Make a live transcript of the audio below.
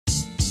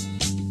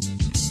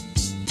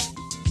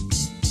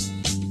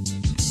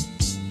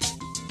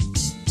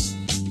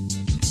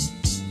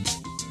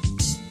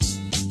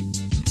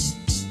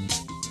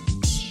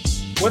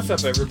What's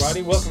up,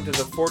 everybody? Welcome to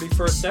the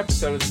 41st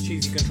episode of the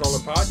Cheesy Controller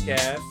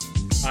Podcast.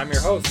 I'm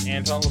your host,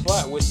 Anton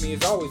LaPlatte. With me,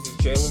 as always, is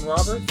Jalen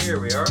Roberts. Here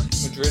we are.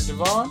 Madrid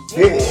Devon.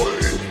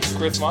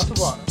 Chris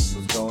Montalbano.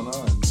 What's going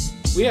on?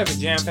 We have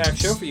a jam-packed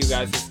show for you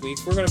guys this week.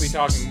 We're going to be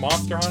talking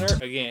Monster Hunter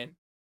again,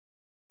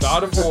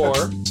 God of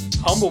War,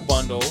 Humble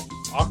Bundle,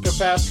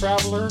 Octopath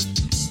Traveler,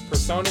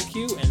 Persona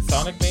Q, and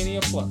Sonic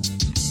Mania Plus.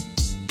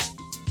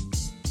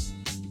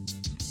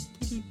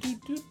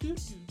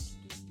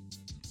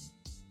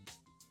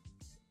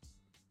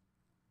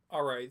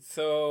 Alright,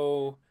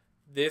 so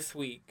this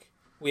week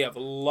we have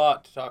a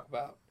lot to talk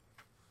about.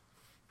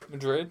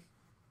 Madrid,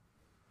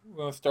 we're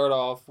going to start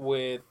off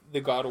with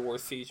the God of War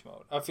Siege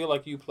mode. I feel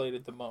like you played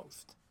it the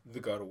most. The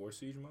God of War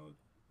Siege mode?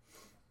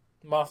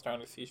 Monster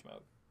Hunter Siege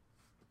mode.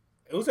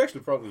 It was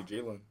actually probably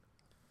Jalen.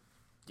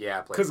 Yeah,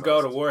 I played because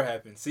God of War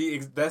happened. See,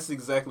 that's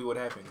exactly what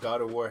happened.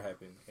 God of War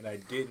happened, and I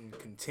didn't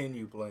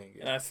continue playing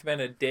it. And I spent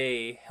a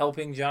day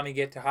helping Johnny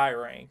get to high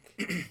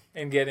rank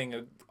and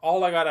getting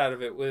all I got out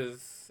of it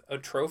was a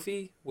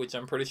trophy, which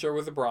I'm pretty sure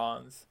was a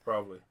bronze.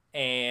 Probably.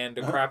 And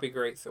a crappy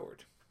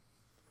greatsword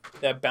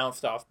that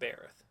bounced off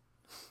Bareth.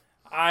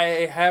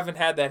 I haven't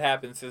had that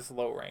happen since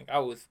low rank. I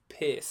was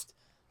pissed.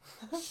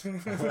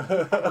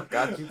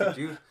 God,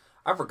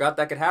 I forgot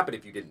that could happen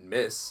if you didn't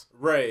miss.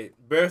 Right.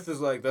 Bareth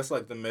is that's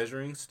like the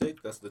measuring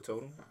stick. That's the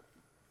totem.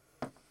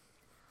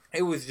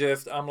 It was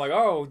just, I'm like,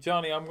 oh,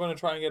 Johnny, I'm going to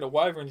try and get a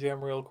wyvern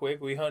gem real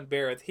quick. We hunt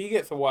Bareth. He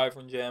gets a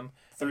wyvern gem.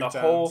 And the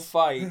whole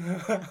fight.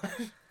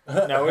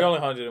 No, we only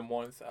hunted him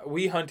once.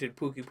 We hunted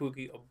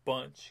Pookie a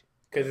bunch.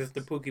 Because it's the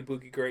Pookie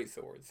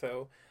greatsword.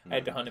 So I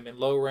had to hunt him in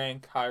low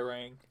rank, high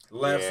rank.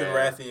 Laps and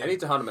Rathian. I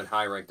need to hunt him in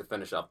high rank to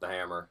finish off the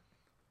hammer.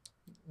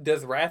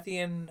 Does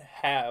Rathian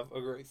have a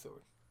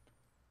greatsword?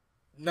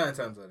 9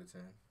 times out of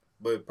 10.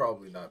 But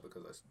probably not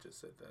because I just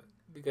said that.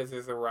 Because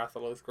there's a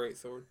Rathalos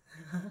greatsword.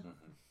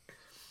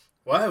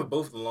 Well, I have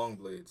both the long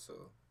blades,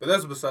 so. But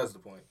that's besides the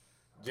point.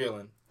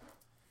 Jalen.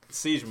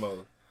 Siege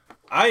mode.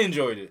 I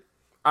enjoyed it.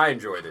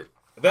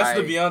 That's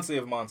the Beyonce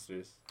of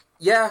monsters.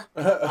 Yeah,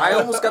 I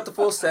almost got the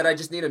full set. I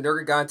just need a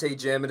Nergigante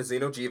gem and a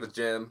Xeno'jiiva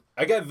gem.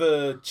 I got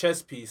the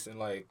chest piece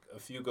and a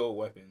few gold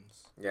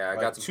weapons. Yeah, I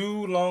got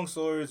 2 long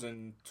swords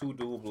and 2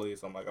 dual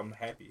blades. I'm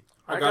happy.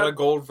 I got a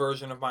gold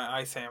version of my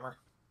ice hammer.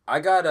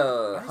 I got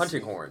a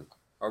hunting horn,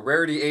 a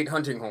rarity 8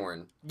 hunting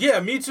horn. Yeah,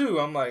 me too.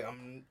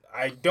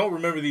 I don't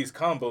remember these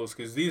combos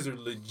because these are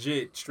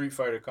legit Street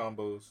Fighter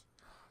combos.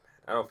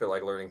 I don't feel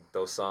like learning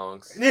those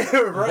songs. Yeah,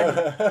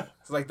 right.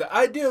 It's like the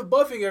idea of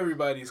buffing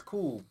everybody is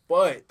cool,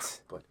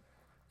 but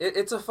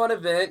it's a fun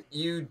event.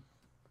 You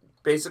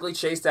basically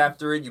chase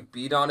after it. You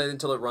beat on it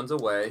until it runs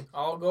away.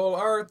 All gold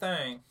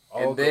everything.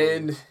 And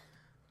then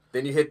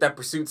you hit that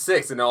Pursuit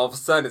 6, and all of a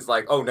sudden it's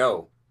like, oh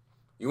no,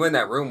 you in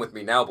that room with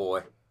me now,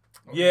 boy.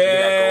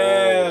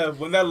 Yeah,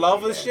 when that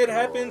lava shit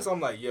happens, I'm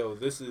like, yo,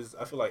 I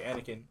feel like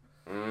Anakin.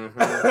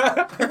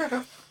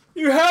 Mm-hmm.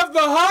 You have the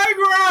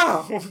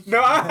high ground!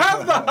 No, I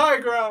have the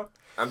high ground!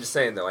 I'm just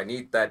saying, though, I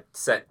need that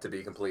set to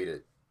be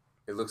completed.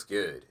 It looks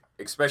good.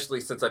 Especially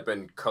since I've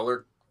been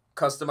color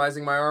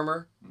customizing my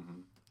armor.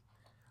 Mm-hmm.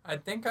 I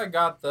think I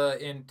got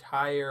the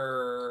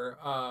entire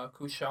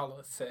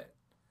Kushala set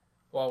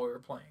while we were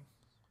playing.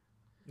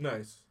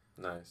 Nice.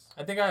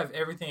 I think I have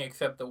everything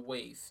except the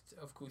waist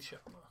of Kushala.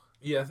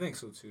 Yeah, I think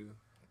so, too.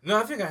 No,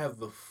 I think I have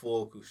the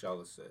full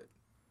Kushala set.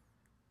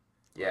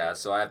 Yeah,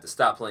 so I have to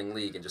stop playing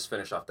League and just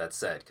finish off that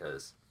set,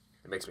 because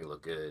it makes me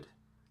look good.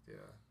 Yeah.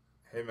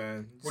 Hey,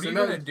 man. What are you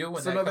going to do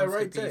when that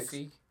comes to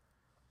PC?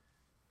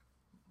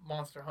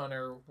 Monster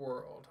Hunter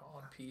World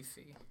on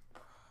PC.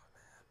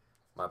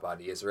 My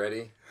body is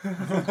ready.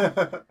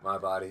 My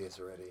body is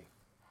ready.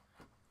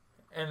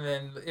 And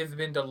then it's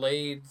been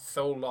delayed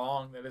so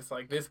long that it's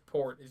like, this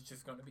port is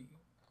just going to be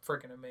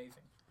freaking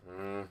amazing.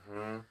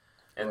 Mm-hmm.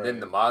 And then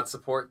the mod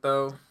support,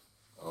 though.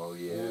 Oh,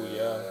 yeah. Ooh,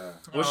 yeah.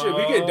 Well, shit,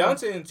 we get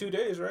Dante in 2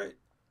 days, right?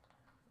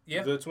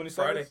 Yeah. The 27th?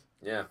 Friday.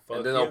 Yeah.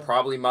 And then they'll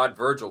probably mod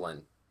Virgil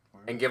in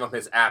and give him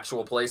his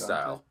actual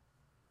playstyle.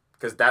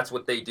 Because that's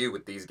what they do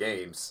with these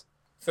games.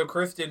 So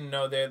Chris didn't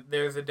know that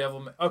there's a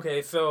Devil...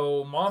 Okay,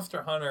 so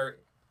Monster Hunter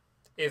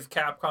is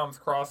Capcom's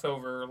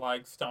crossover,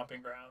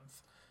 stomping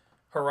grounds.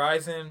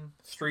 Horizon,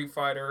 Street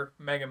Fighter,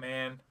 Mega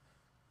Man,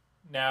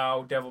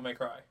 now Devil May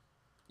Cry.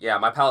 Yeah,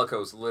 my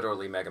Palico's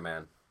literally Mega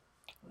Man.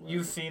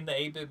 You've seen the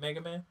 8-bit Mega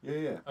Man?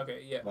 Yeah.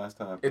 Okay, yeah. Last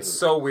time. It's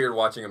so weird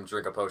watching him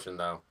drink a potion,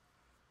 though.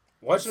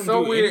 Watching him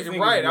so do weird,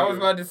 anything right? is I weird. was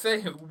about to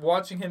say,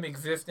 watching him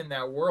exist in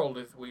that world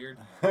is weird.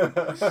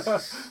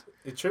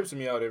 It trips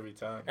me out every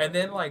time. And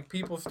then,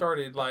 people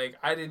started,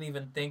 I didn't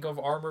even think of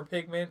armor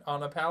pigment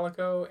on a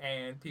Palico,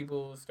 and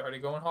people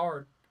started going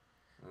hard.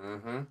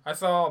 Mm-hmm. I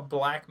saw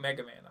Black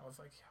Mega Man. I was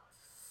like, yo,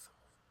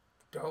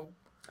 so dope.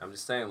 I'm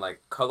just saying,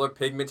 color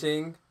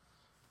pigmenting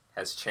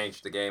has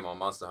changed the game on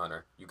Monster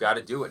Hunter. You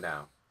gotta do it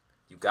now.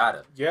 You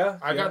gotta. Yeah.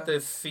 I got the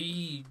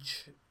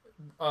Siege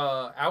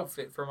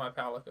outfit for my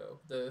Palico.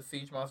 The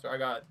Siege Monster. I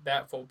got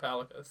that full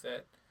Palico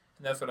set.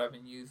 And that's what I've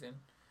been using.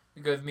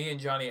 Because me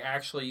and Johnny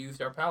actually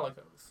used our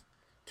Palicos.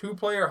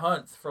 2-player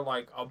hunts for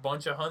a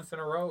bunch of hunts in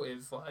a row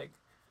is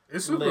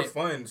It's super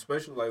fun,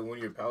 especially like when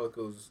your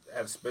Palicos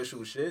have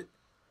special shit.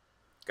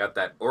 Got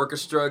that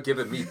orchestra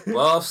giving me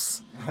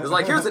buffs. It's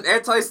like, here's an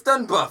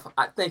anti-stun buff.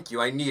 Thank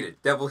you, I need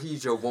it. Devil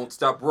Hijo won't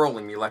stop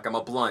rolling me like I'm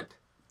a blunt.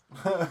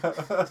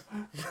 It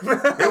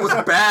was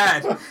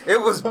bad.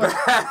 It was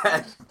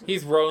bad.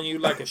 He's rolling you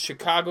like a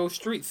Chicago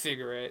street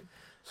cigarette.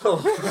 We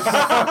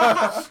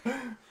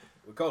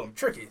call them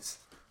trickies.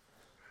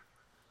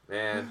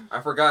 Man,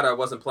 I forgot I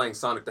wasn't playing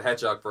Sonic the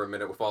Hedgehog for a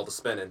minute with all the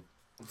spinning.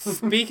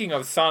 Speaking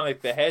of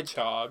Sonic the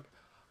Hedgehog,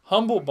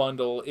 Humble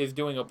Bundle is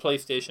doing a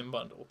PlayStation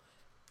bundle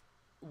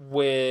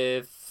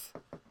with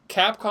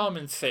Capcom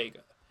and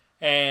Sega.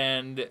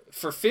 And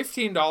for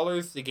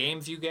 $15, the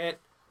games you get,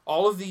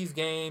 all of these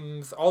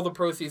games, all the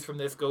proceeds from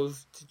this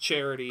goes to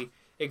charity,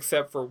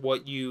 except for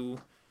what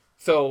you...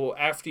 So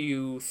after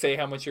you say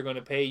how much you're going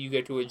to pay, you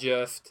get to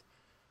adjust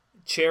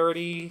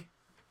charity,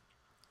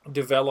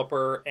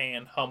 developer,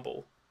 and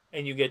Humble.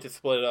 And you get to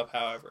split it up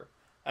however.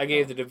 I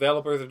gave the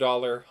developers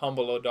 $1,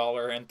 Humble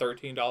 $1, and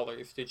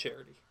 $13 to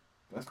charity.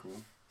 That's cool.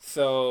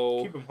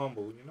 So... Keep them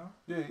humble, you know?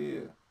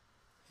 Yeah.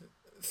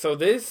 So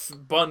this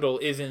bundle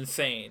is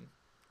insane.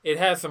 It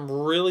has some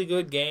really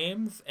good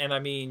games, and I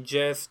mean,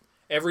 just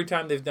every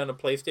time they've done a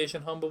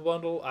PlayStation Humble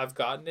Bundle, I've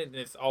gotten it, and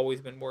it's always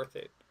been worth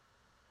it.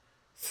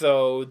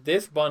 So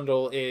this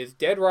bundle is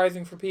Dead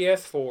Rising for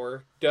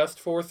PS4, Dust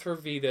Force for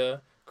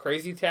Vita,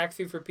 Crazy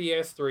Taxi for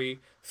PS3,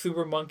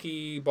 Super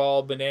Monkey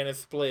Ball Banana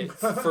Splits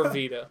for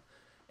Vita.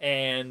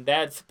 And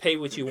that's pay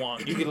what you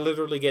want. You can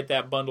literally get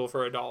that bundle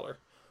for $1.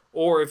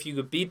 Or if you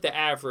could beat the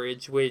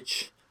average,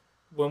 which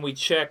when we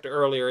checked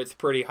earlier, it's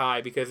pretty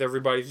high because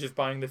everybody's just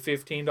buying the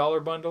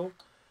 $15 bundle.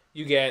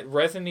 You get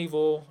Resident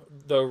Evil,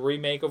 the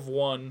remake of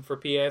 1 for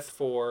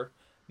PS4,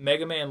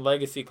 Mega Man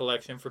Legacy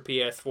Collection for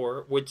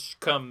PS4, which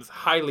comes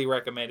highly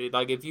recommended.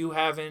 Like, if you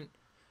haven't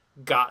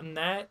gotten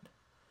that,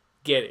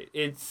 get it.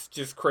 It's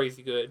just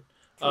crazy good.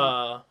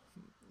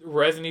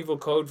 Resident Evil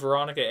Code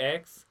Veronica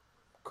X.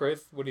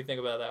 Chris, what do you think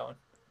about that one?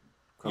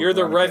 You're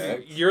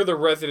the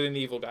Resident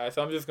Evil guy,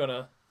 so I'm just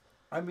gonna...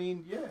 I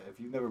mean, yeah, if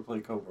you've never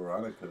played Code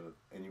Veronica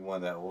and you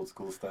want that old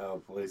school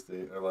style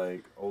PlayStation, or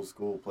like old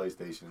school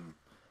PlayStation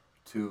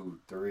 2,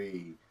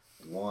 3,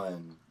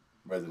 1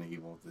 Resident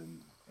Evil,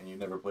 and you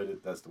never played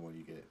it, that's the one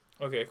you get.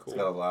 Okay, cool.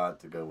 It's got a lot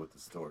to go with the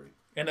story.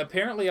 And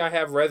apparently I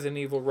have Resident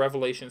Evil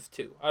Revelations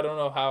 2. I don't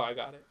know how I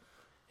got it.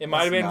 It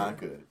might have been... not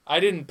good. I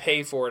didn't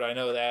pay for it, I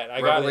know that.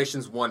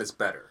 Revelations 1 is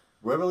better.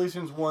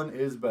 Revelations 1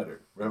 is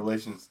better.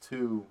 Revelations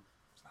 2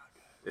 is not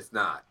good. It's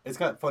not. It's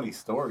got funny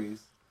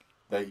stories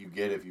that you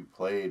get if you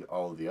played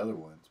all of the other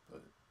ones,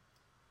 but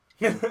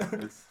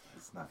it's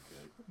not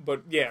good.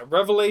 But yeah,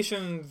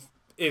 Revelations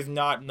is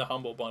not in the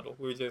Humble Bundle.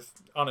 We're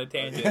just on a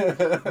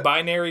tangent.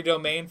 Binary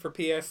Domain for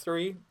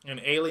PS3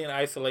 and Alien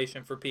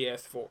Isolation for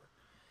PS4.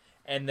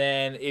 And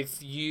then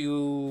if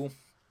you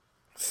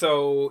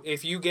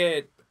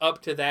get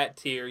up to that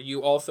tier,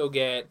 you also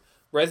get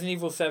Resident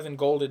Evil 7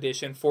 Gold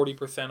Edition,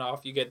 40%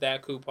 off. You get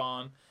that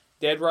coupon.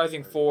 Dead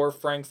Rising 4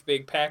 Frank's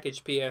Big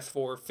Package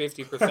PS4,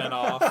 50%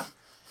 off.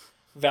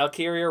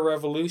 Valkyria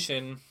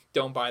Revolution,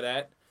 don't buy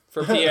that.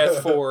 For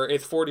PS4,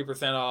 it's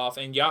 40% off.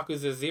 And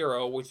Yakuza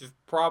 0, which is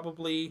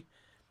probably...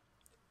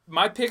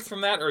 My picks from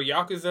that are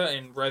Yakuza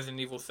and Resident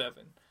Evil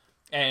 7.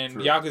 And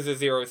True. Yakuza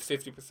 0 is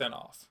 50%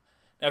 off.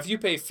 Now, if you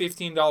pay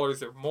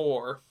 $15 or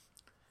more,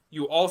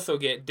 you also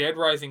get Dead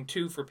Rising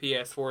 2 for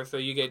PS4. So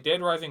you get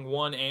Dead Rising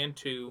 1 and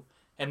 2,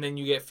 and then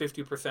you get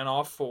 50%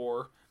 off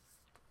 4.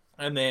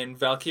 And then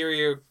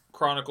Valkyria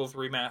Chronicles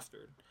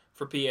Remastered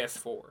for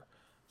PS4.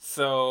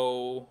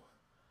 So...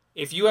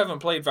 if you haven't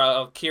played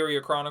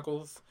Valkyria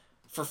Chronicles,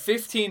 for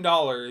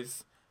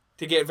 $15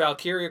 to get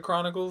Valkyria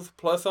Chronicles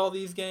plus all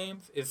these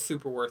games is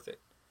super worth it.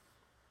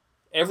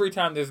 Every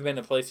time there's been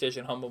a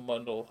PlayStation Humble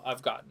Bundle,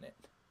 I've gotten it.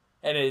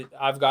 And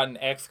I've gotten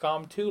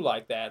XCOM 2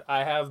 like that.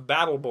 I have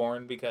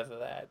Battleborn because of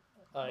that.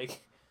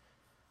 Like,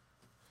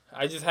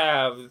 I just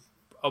have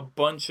a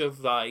bunch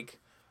of, like,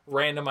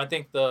 random... I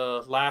think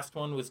the last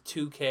one was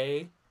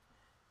 2K.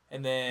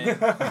 And then...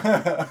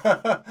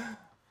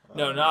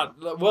 No,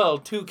 not... Well,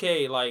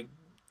 2K, like,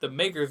 the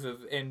makers of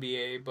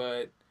NBA,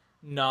 but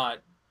not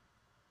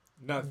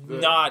the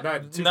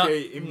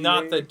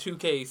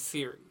 2K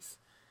series.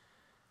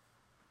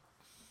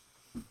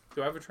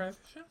 Do I have a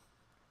transition?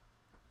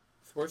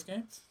 Sports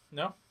games?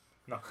 No?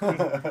 No.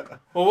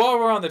 Well, while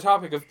we're on the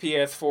topic of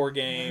PS4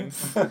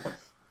 games,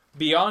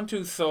 Beyond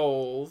Two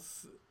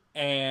Souls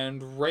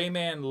and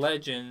Rayman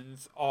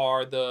Legends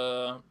are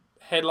the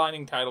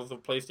headlining titles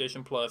of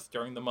PlayStation Plus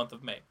during the month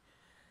of May.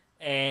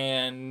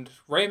 And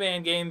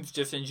Rayman games,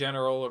 just in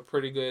general, are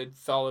pretty good,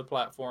 solid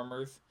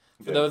platformers.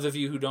 For those of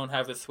you who don't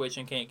have a Switch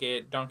and can't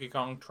get Donkey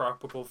Kong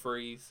Tropical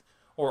Freeze,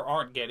 or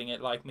aren't getting it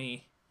like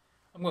me,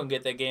 I'm going to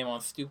get that game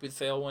on stupid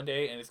sale one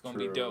day, and it's going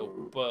to be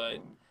dope. But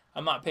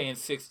I'm not paying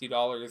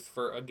 $60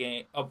 for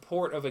a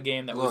port of a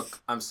game that was...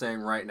 Look, I'm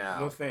saying right now.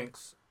 No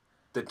thanks.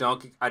 I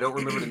don't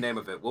remember the name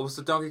of it. What was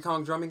the Donkey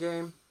Kong drumming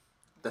game?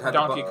 That had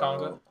Donkey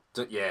Konga?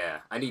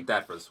 Yeah, I need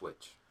that for the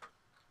Switch.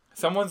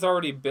 Someone's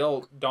already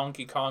built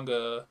Donkey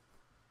Konga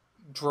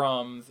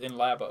drums in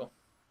Labo.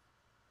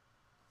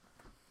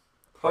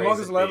 How long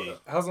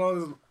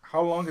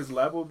has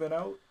Labo been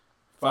out?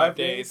 5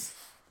 days.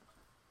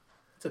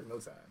 It took no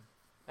time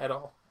at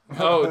all.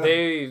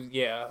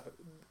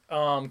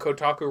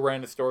 Kotaku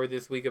ran a story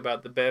this week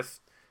about the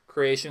best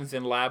creations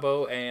in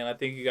Labo, and I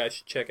think you guys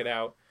should check it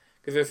out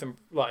because there's some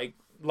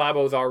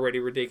Labo's already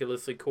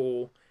ridiculously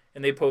cool,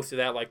 and they posted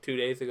that 2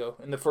 days ago.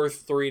 In the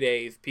first 3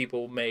 days,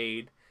 people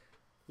made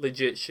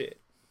legit shit.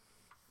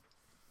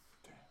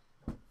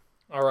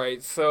 All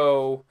right,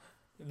 so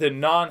the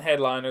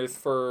non-headliners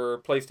for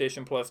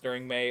PlayStation Plus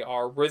during May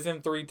are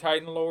Risen 3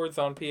 Titan Lords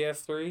on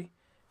PS3.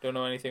 Don't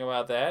know anything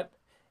about that.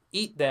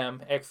 Eat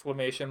Them!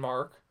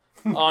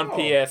 On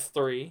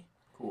PS3.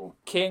 Cool.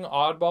 King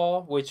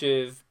Oddball, which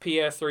is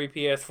PS3,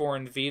 PS4,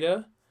 and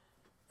Vita.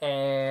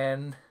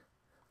 And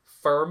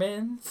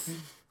Furmins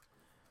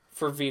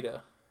for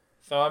Vita.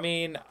 So,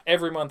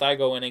 every month I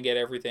go in and get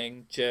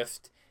everything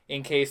just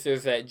in case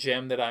there's that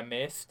gem that I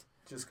missed.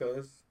 Just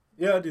because?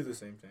 Yeah, I do the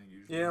same thing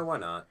usually. Yeah, why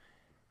not?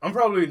 I'm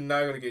probably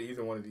not going to get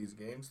either one of these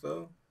games,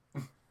 though.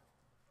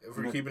 If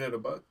we're keeping it a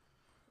buck.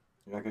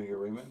 You're not going to get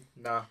Rayman?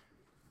 Nah.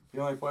 You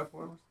don't like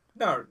platformers?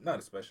 No, not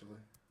especially.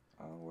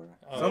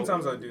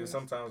 Sometimes I do.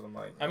 Sometimes I'm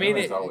like...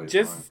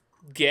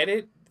 Get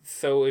it,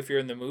 so if you're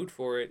in the mood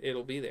for it,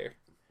 it'll be there.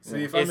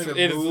 See, if I'm in the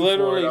mood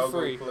literally for it, I'll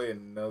free. go play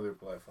another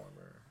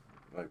platformer.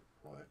 Like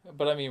what?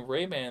 But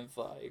Rayman's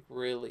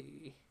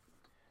really...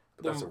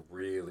 But that's a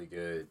really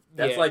good...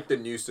 That's like the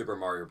new Super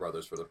Mario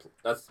Brothers for the...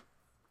 That's...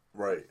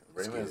 Right.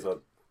 Rayman's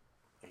up...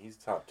 He's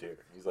top tier.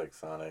 He's like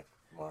Sonic,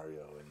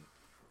 Mario, and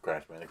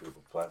Crash Bandicoot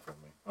for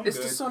platforming. It's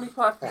the Sonic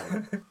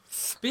platform.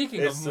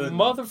 Speaking of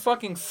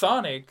motherfucking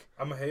Sonic...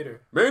 I'm a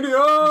hater. Mania!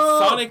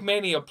 Sonic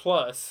Mania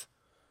Plus.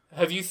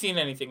 Have you seen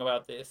anything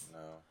about this?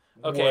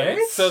 No. Okay,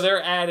 what? So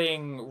they're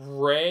adding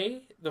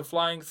Ray, the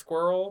flying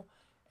squirrel,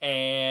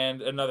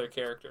 and another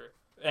character.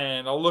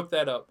 And I'll look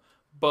that up.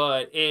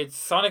 But it's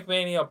Sonic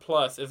Mania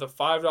Plus is a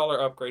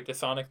 $5 upgrade to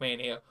Sonic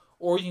Mania,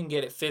 or you can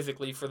get it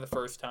physically for the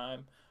first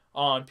time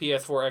on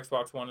PS4,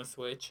 Xbox One, and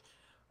Switch.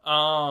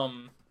 I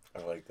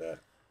like that.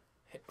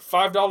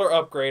 $5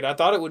 upgrade. I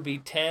thought it would be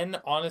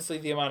 $10, honestly,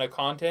 the amount of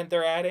content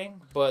they're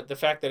adding, but the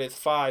fact that it's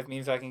 $5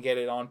 means I can get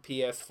it on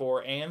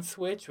PS4 and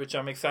Switch, which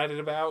I'm excited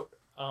about.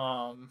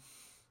 And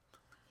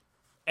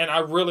I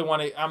really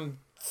want to... I'm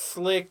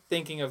slick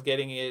thinking of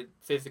getting it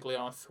physically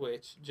on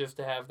Switch, just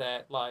to have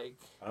that, I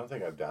don't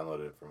think I've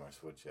downloaded it for my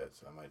Switch yet,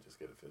 so I might just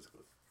get it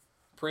physically.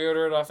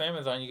 Pre-order it off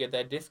Amazon, you get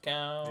that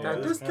discount. Yeah.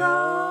 That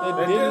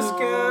discount!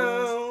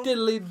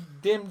 Diddly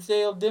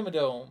dimdale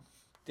dimmadome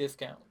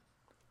discount.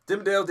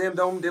 Dimdale,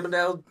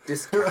 dimdale,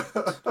 discount.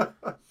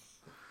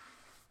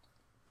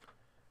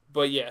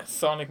 But yeah,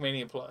 Sonic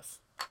Mania Plus.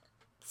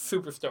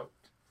 Super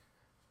stoked.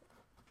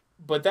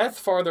 But that's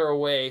farther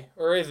away.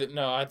 Or is it?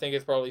 No, I think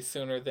it's probably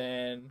sooner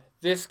than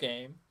this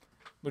game.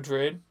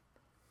 Madrid,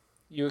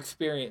 you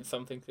experienced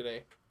something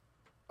today.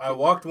 I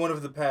walked one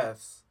of the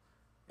paths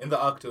in the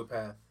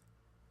Octopath,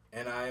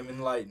 and I am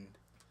enlightened.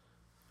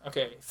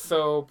 Okay,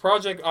 so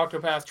Project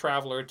Octopath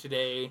Traveler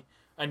today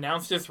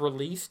announced its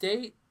release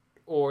date,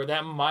 or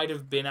that might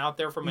have been out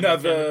there from a No,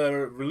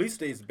 the release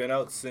date's been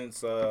out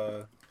since,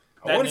 I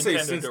want to say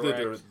since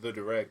the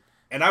Direct.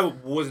 And I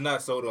was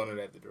not sold on it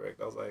at the Direct.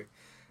 I was like,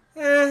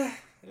 it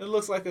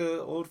looks like an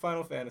old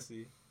Final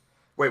Fantasy.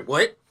 Wait,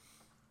 what?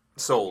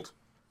 Sold.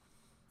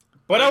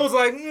 But I was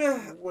like,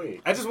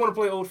 wait. I just want to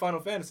play old Final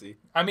Fantasy.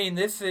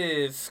 This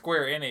is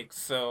Square Enix,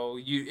 so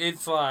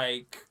it's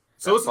like...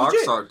 So it's box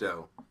legit. art,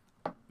 though.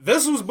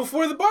 This was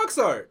before the box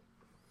art.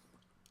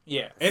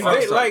 Yeah. And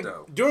they,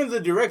 during the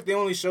Direct, they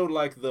only showed,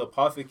 the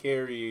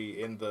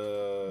apothecary and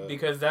the...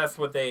 Because that's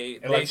what they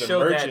the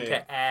showed merchant.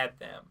 that to add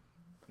them.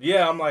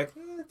 Yeah, I'm like,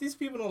 these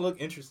people don't look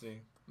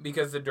interesting.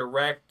 Because the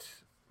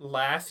Direct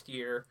last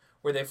year,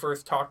 where they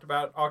first talked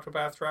about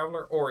Octopath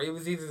Traveler, or it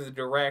was either the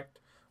Direct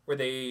where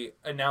they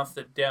announced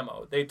the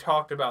demo. They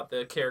talked about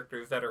the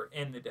characters that are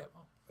in the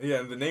demo. Yeah,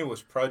 and the name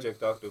was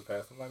Project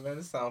Octopath. I'm like, man,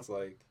 this sounds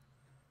like...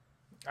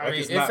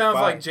 it sounds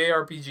like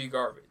JRPG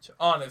garbage,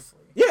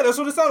 honestly. Yeah, that's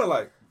what it sounded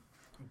like.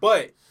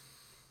 But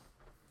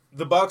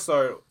the box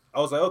art,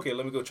 I was like, okay,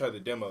 let me go try the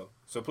demo.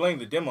 So playing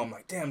the demo, I'm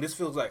like, damn, this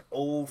feels like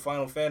old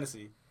Final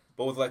Fantasy,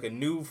 but with a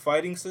new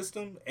fighting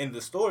system, and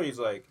the story is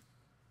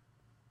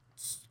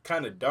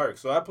kind of dark.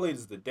 So I played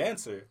as the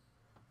dancer,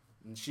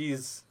 and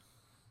she's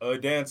a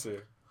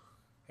dancer,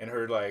 and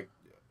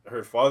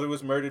her father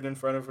was murdered in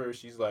front of her.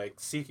 She's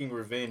seeking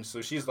revenge, so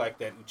she's that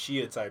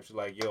Uchiha type. She's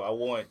like, yo, I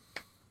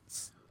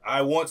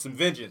want some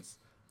vengeance.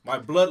 My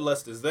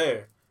bloodlust is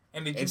there.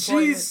 And did you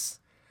play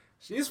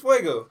She's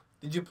fuego.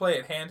 Did you play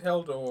it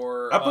handheld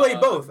or... I played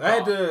both. I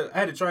had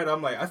to try it.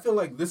 I'm like, I feel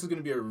like this is going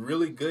to be a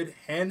really good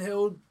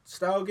handheld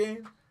style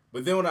game.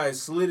 But then when I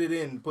slid it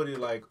in and put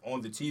it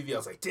on the TV, I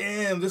was like,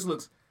 damn, this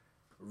looks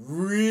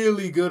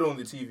really good on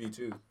the TV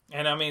too.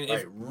 And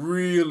it's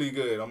really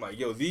good. I'm like,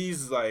 yo,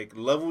 these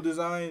level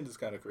design is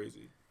kind of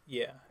crazy.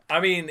 Yeah.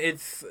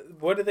 It's,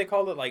 what do they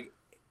call it?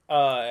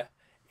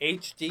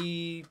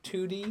 HD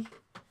 2D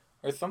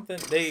or something.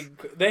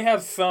 They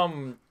have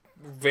some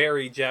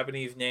very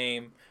Japanese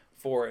name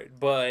for it,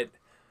 but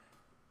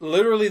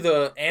literally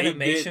the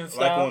animation 8-bit,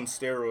 style. like on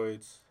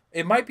steroids.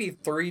 It might be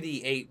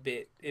 3D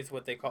 8-bit is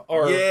what they call,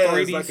 or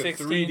 3D like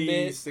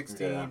 16-bit.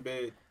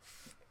 16-bit.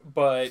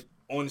 But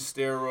on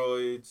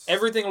steroids.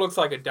 Everything looks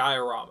like a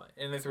diorama,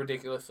 and it's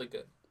ridiculously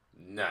good.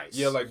 Nice.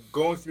 Yeah, like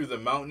going through the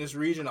mountainous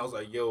region, I was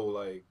like, yo,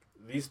 like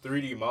these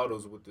 3D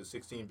models with the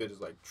 16-bit is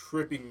like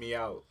tripping me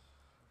out.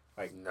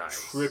 Like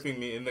tripping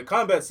me. And the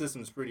combat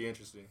system is pretty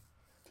interesting.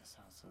 That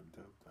sounds so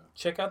dope, though.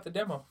 Check out the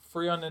demo,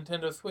 free on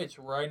Nintendo Switch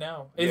right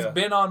now. It's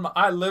been on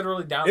I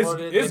literally downloaded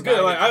it. It's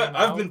good. Like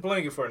I've been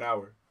playing it for an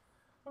hour.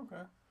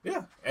 Okay.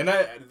 Yeah, and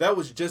that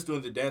was just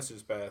doing the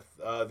Dancer's Path.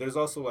 There's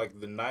also like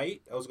the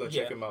Knight. I was gonna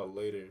check him out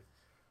later,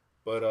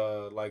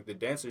 but like the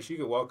Dancer, she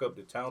could walk up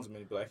to Townsman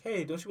and be like,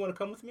 "Hey, don't you want to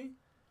come with me?"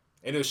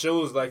 And it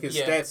shows like his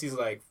stats. He's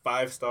like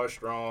 5-star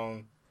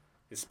strong.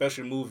 His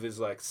special move is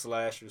like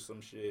slash or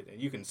some shit,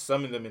 and you can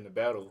summon them into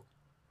battle.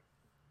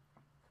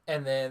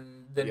 And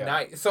then the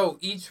Knight. So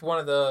each one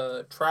of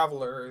the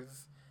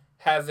travelers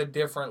has a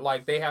different,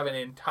 like they have an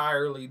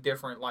entirely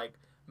different like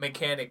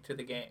mechanic to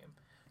the game.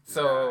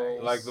 So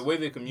like the way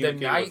they communicate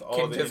the Knight with all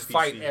can the just NPC.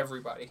 fight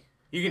everybody.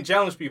 You can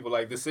challenge people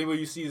like the same way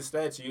you see the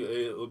stats.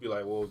 It'll be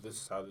like, well, this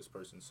is how this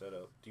person's set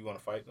up. Do you want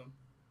to fight them?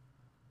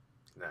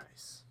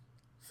 Nice.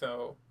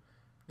 So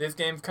this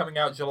game's coming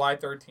out July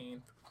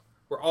 13th.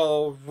 We're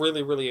all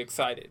really, really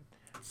excited.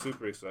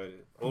 Super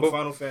excited. Old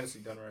Final Fantasy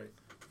done right.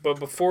 But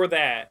before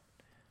that,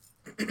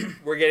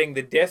 we're getting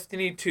the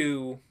Destiny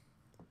 2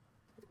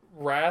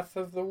 Wrath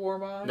of the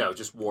Warmind? No,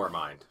 just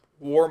Warmind.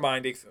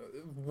 Warmind.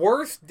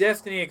 Worst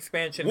Destiny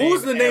expansion What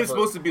was the name ever.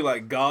 supposed to be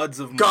like? Gods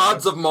of Mars?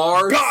 Gods of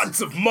Mars?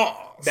 Gods of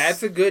Mars!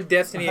 That's a good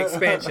Destiny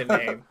expansion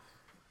name.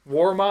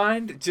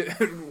 Warmind?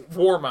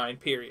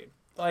 Warmind, period.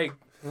 Like,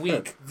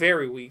 weak.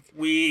 Very weak.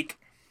 Weak.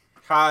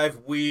 Hive,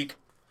 weak.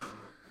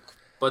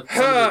 But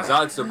some of the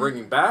exotics they're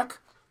bringing back.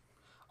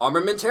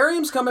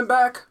 Armamentarium's coming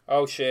back.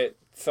 Oh, shit.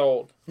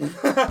 Sold.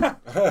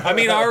 I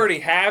mean, I already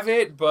have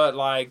it, but,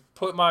 like,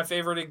 put my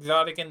favorite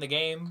exotic in the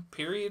game,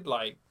 period.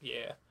 Like,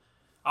 yeah.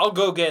 I'll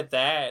go get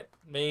that.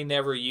 May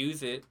never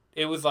use it.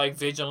 It was, like,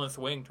 Vigilance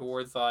Wing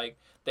towards, like,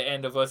 the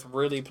end of us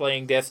really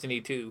playing Destiny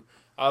 2.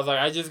 I was like,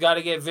 I just got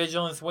to get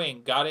Vigilance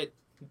Wing. Got it.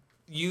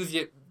 Used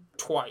it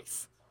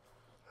twice.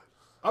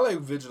 I like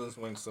Vigilance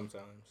Wing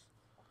sometimes.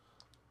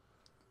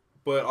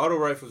 But auto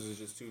rifles is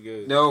just too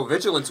good. No,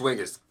 Vigilance Wing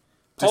is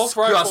Pulse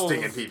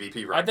disgusting rifles, in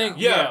PvP right I think,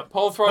 now. yeah,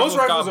 Pulse rifles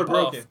are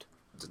broken.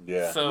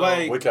 Yeah, So,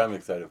 like, which I'm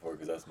excited for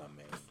because that's my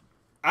main.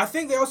 I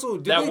think they also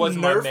did That they was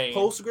my nerf main.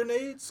 pulse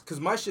grenades because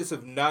my shits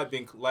have not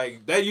been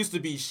like that. Used to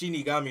be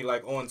Shinigami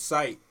like on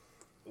site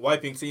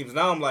wiping teams.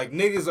 Now I'm like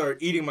niggas are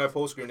eating my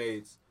pulse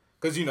grenades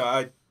because you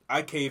know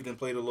I caved and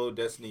played a little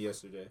Destiny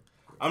yesterday.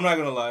 I'm not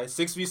gonna lie,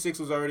 6v6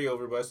 was already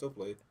over, but I still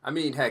played. I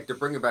mean, heck, they're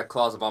bringing back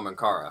Claws of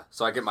Amonkara,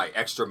 so I get my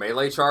extra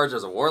melee charge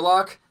as a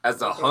Warlock,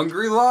 as a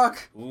Hungry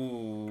Lock.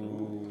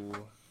 Ooh,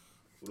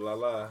 la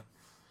la.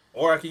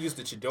 Or I could use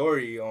the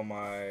Chidori on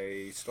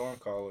my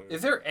Stormcaller.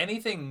 Is there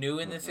anything new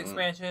in this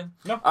expansion?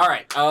 All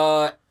right,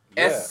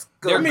 Escalation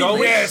They're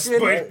going- yes,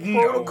 but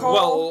no. Protocol.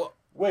 Well,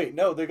 Wait,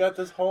 no, they got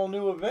this whole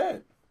new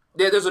event.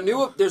 Yeah, there's a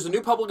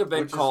new public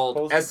event Which is called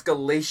supposed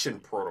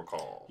Escalation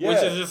Protocol. Yeah.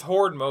 which is just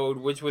Horde mode,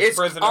 which was It's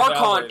Prison of Archon.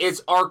 Elders.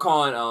 It's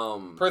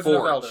Archon. Prison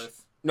Forge. of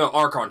Elders. No,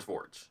 Archon's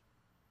Forge.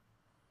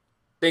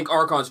 Think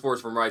Archon's Forge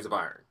from Rise of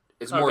Iron.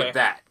 It's more Okay.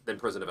 that than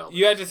Prison of Elders.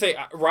 You had to say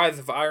Rise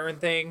of Iron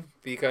thing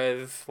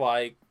because,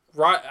 like,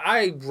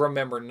 I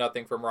remember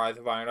nothing from Rise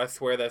of Iron. I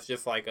swear that's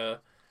just like a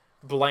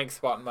blank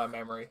spot in my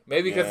memory.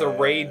 Maybe because the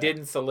raid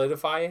didn't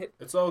solidify it.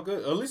 It's all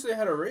good. At least they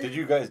had a raid. Did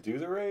you guys do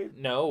the raid?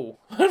 No.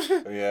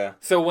 Oh, yeah.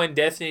 So when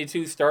Destiny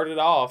 2 started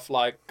off,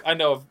 like, I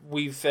know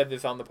we've said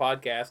this on the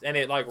podcast, and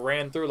it, like,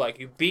 ran through, like,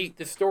 you beat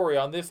the story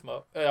on this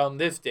on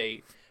this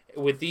date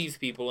with these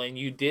people, and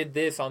you did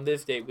this on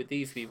this date with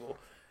these people.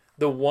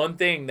 The one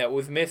thing that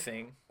was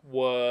missing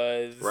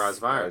was... Rise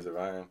of Iron. Rise of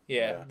Iron.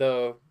 Yeah,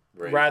 the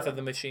Raid Wrath zone. of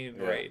the Machine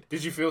Yeah. raid.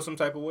 Did you feel some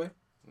type of way?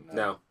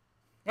 No.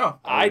 Oh,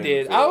 I didn't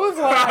did. feel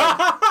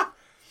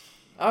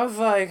I was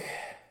like,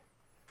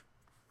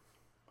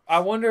 I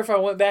wonder if I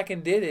went back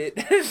and did it.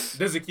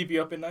 Does it keep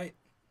you up at night?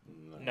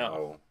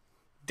 No.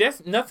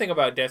 Nothing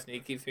about Destiny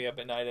keeps me up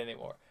at night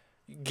anymore.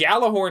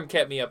 Gallahorn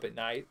kept me up at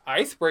night.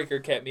 Icebreaker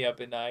kept me up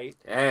at night.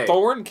 Hey.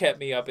 Thorn kept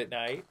me up at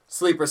night.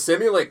 Sleeper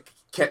Simulate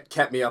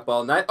kept me up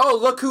all night. Oh,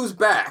 look who's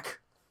back.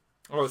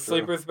 Oh,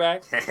 Sleeper's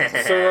back.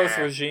 Soros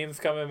Regime's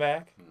coming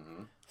back.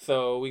 Mm-hmm.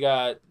 So we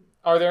got...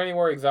 Are there any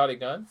more exotic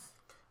guns?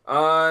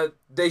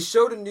 They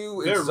showed a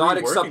new They're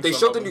exotic reworking sub. They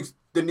some showed of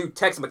the new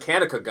Tex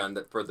Mechanica gun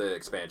for the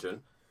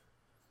expansion,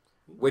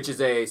 which is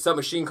a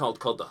submachine called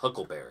the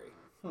Huckleberry.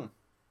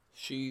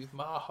 She's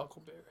my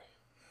Huckleberry.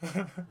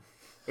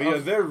 But yeah,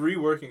 they're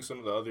reworking some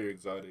of the other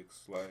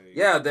exotics. Like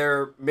Yeah,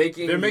 they're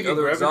making They're making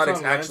other Graviton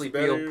exotics lance actually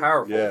better. feel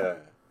powerful. Yeah.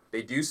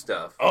 They do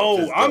stuff. Oh,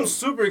 Which is I'm dope.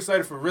 super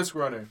excited for Risk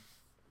Runner.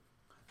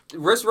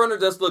 Wrist Runner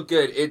does look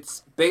good.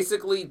 It's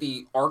basically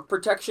the arc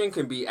protection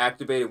can be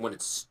activated when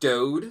it's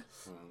stowed.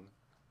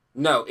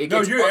 No, it No,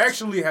 gets you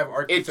actually have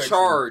arc it's protection.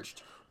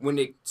 charged when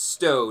it's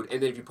stowed,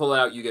 and then if you pull it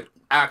out, you get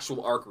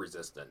actual arc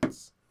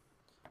resistance.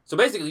 So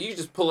basically, you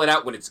just pull it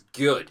out when it's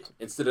good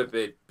instead of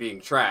it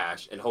being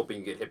trash and hoping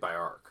you get hit by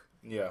arc.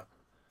 Yeah.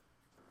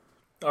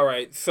 All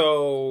right,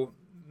 so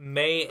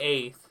May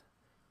 8th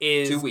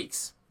is 2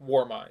 weeks.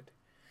 Warmind.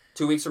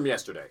 2 weeks from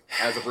yesterday,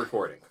 as of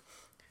recording.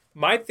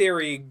 My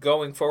theory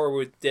going forward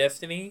with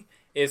Destiny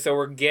is so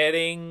we're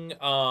getting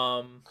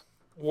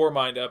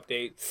Warmind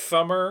update.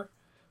 Summer,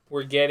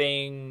 we're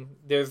getting,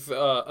 there's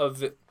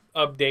a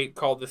update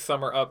called the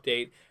Summer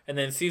Update, and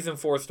then Season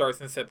 4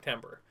 starts in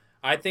September.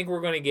 I think we're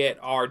going to get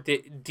our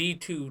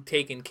D2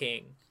 Taken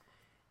King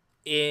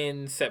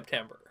in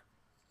September.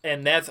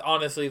 And that's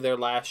honestly their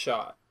last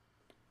shot.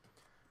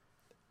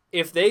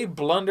 If they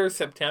blunder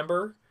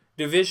September,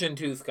 Division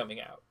 2's coming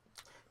out.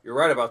 You're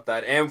right about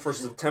that. And for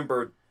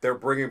September, they're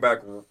bringing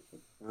back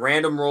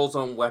random rolls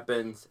on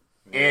weapons,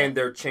 and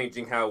they're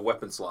changing how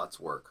weapon slots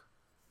work.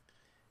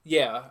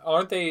 Yeah,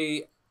 aren't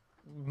they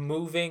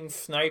moving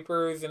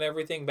snipers and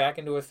everything back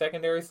into a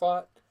secondary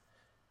slot?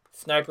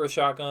 Sniper,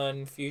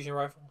 shotgun, fusion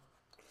rifle?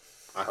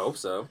 I hope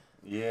so.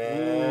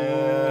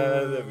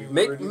 Yeah, that'd be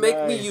Make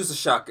nice. me use a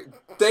shotgun.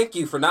 Thank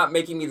you for not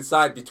making me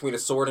decide between a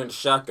sword and a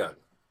shotgun.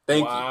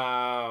 Thank you.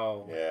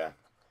 Wow. Yeah.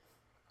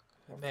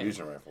 Man.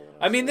 Fusion rifle.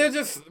 I mean, they're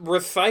just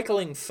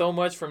recycling so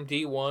much from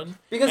D1,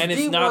 Because and D1,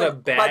 it's not a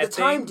bad by the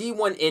time thing.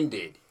 D1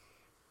 ended,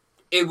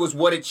 it was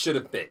what it should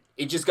have been.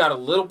 It just got a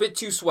little bit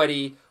too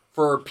sweaty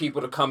for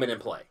people to come in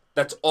and play.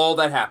 That's all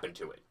that happened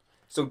to it.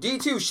 So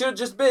D2 should have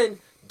just been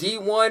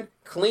D1,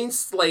 clean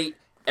slate.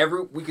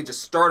 We could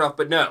just start off,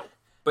 but no.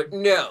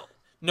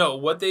 No,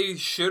 what they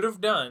should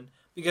have done,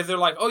 because they're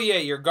like, oh yeah,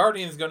 your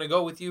Guardian's going to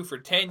go with you for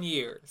 10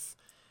 years.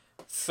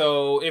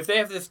 So if they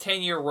have this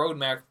 10-year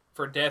roadmap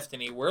for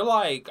Destiny, we're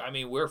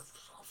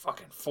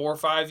fucking 4 or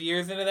 5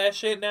 years into that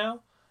shit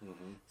now.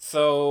 Mm-hmm.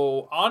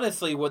 So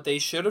honestly, what they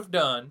should have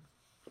done,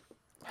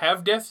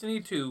 have Destiny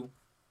 2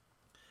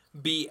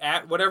 be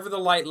at whatever the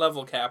light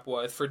level cap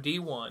was for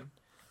D1.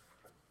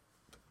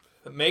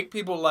 Make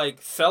people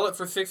sell it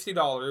for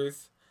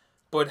 $60,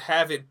 but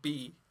have it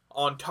be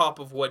on top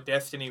of what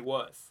Destiny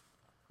was.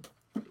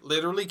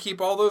 Literally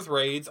keep all those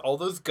raids, all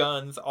those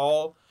guns,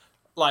 all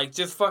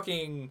just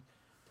fucking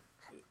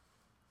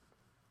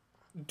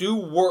do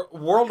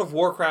World of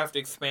Warcraft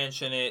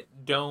expansion it.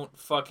 Don't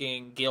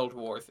fucking Guild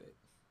Wars it.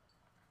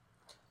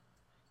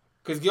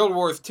 Because Guild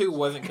Wars 2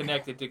 wasn't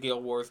connected to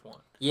Guild Wars 1.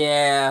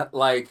 Yeah,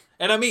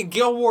 And I mean,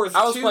 Guild Wars 2...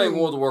 I was playing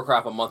World of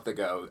Warcraft a month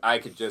ago. I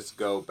could just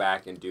go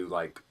back and do,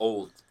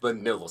 old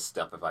vanilla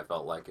stuff if I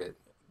felt like it.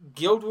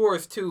 Guild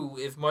Wars 2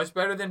 is much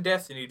better than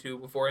Destiny 2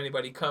 before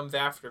anybody comes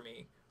after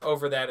me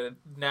over that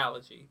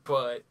analogy.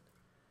 But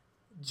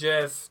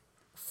just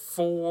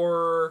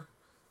for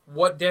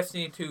what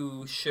Destiny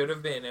 2 should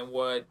have been and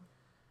what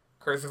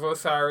Curse of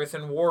Osiris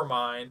and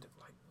Warmind,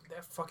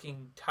 that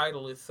fucking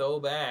title is so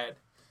bad.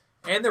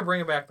 And they're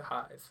bringing back the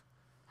Hive.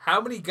 How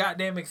many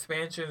goddamn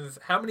expansions,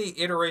 how many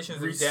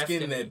iterations of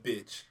Destiny? Reskin that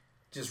bitch.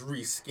 Just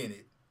reskin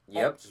it.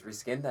 Yep, just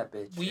reskin that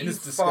bitch. We it's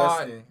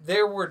fought, disgusting.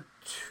 there were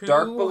 2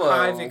 Dark Below.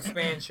 Hive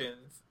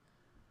expansions.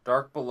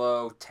 Dark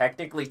Below,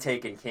 technically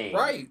Taken King.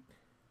 Right.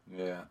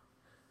 Yeah.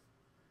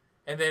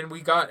 And then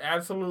we got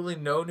absolutely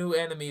no new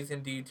enemies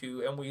in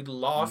D2, and we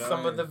lost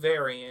some of the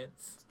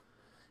variants.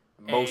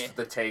 Most of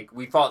the Taken.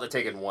 We fought the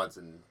Taken once,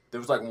 and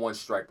there was one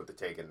strike with the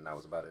Taken, and that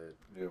was about it.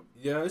 Yep.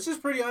 Yeah, it's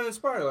just pretty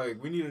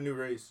uninspired. We need a new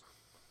race.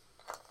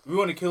 We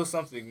want to kill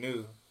something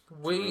new.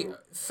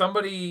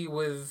 Somebody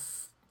was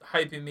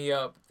hyping me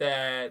up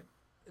that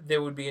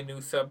there would be a new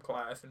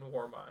subclass in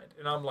Warmind,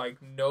 and I'm like,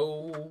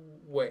 no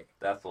way.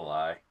 That's a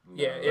lie.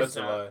 Yeah, it's That's a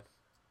not. lie.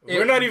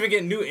 We're not even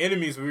getting new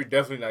enemies. We're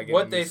definitely not getting.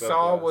 What new they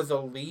saw subclass. was a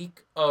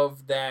leak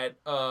of that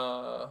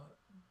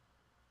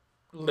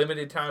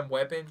limited time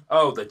weapon.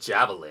 Oh, the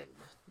Javelin.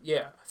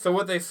 Yeah. So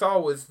what they saw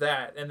was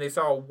that, and they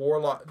saw a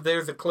Warlock.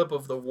 There's a clip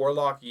of the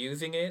Warlock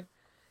using it,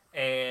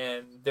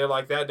 and they're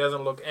like, that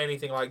doesn't look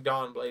anything like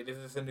Dawnblade. This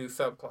is a new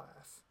subclass.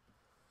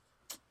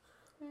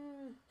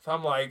 So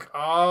I'm like,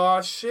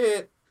 oh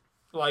shit.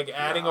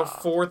 Adding a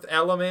 4th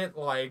element,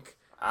 I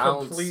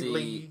don't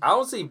see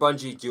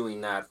Bungie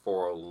doing that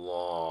for a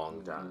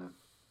long time,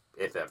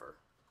 if ever.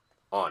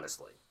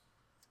 Honestly.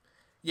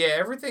 Yeah,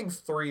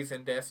 everything's 3s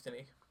in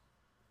Destiny.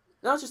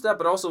 Not just that,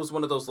 but also it's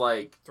one of those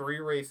 3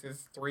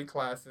 races, 3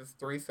 classes,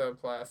 3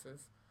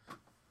 subclasses.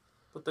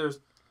 But there's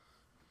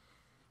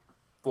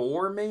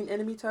 4 main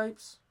enemy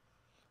types.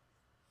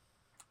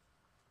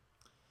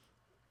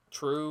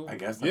 True. I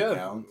guess that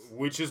counts.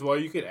 Which is why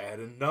you could add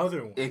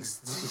another one.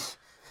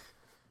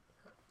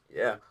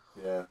 Yeah.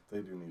 Yeah,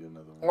 they do need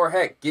another one. Or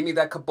heck, give me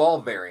that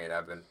Cabal variant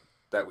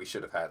that we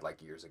should have had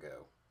years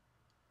ago.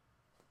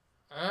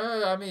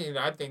 I mean,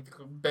 I think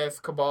the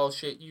best Cabal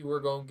shit you were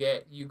gonna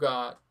get, you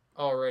got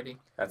already.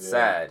 That's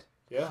sad.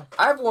 Yeah.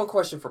 I have one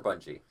question for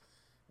Bungie.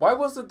 Why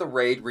wasn't the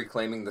raid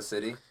reclaiming the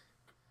city?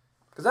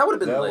 Because that would have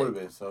been That lit. would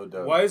have been so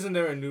dope. Why isn't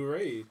there a new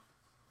raid?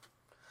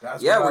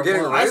 That's Yeah, what we're I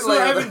getting want. raid.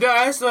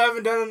 I still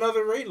haven't done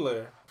another raid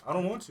lair. I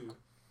don't want to.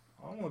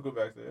 I don't want to go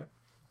back there.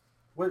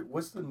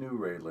 What's the new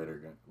raid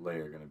layer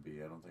gonna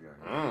be? I don't think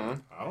I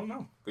heard. I don't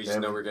know. We just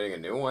know we're getting a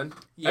new one.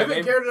 I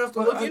haven't cared enough to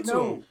look into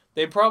them.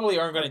 They probably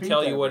aren't going to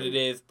tell you what raid. it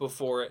is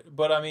before it.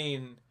 But, I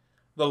mean,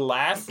 the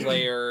last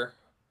layer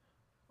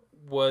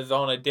was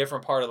on a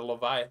different part of the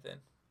Leviathan.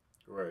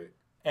 Right.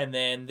 And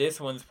then this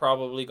one's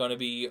probably going to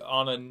be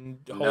on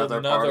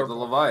Another part of the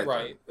Leviathan.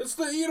 Right. It's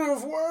the Eater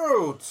of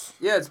Worlds.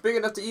 Yeah, it's big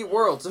enough to eat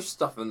worlds. There's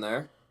stuff in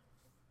there.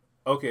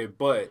 Okay,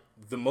 but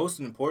the most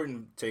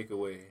important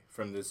takeaway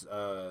from this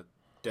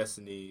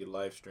Destiny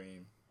live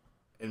stream,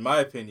 in my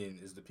opinion,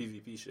 is the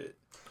PvP shit.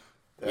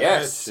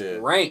 Yes,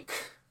 rank.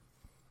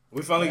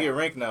 We finally get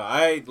ranked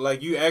now.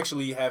 You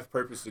actually have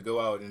purpose to go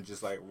out and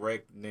just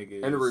wreck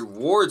niggas. And the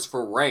rewards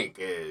for rank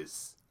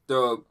is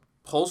the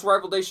Pulse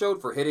Rival they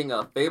showed for hitting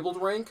a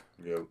Fabled rank.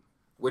 Yep.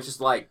 Which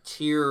is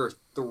tier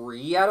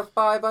 3 out of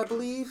 5, I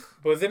believe.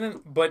 But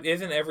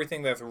isn't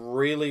everything that's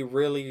really,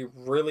 really,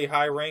 really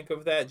high rank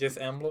of that just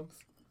emblems?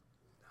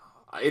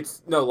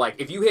 It's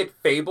if you hit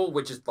Fable,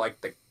 which is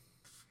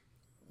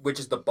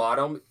the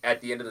bottom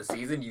at the end of the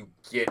season, you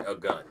get a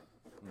gun.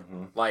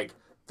 Mm-hmm.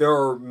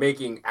 They're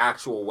making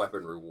actual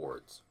weapon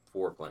rewards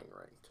for playing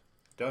ranked.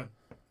 Done.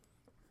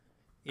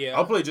 Yeah.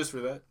 I'll play just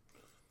for that.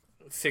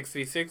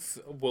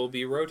 6v6 will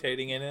be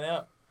rotating in and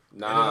out.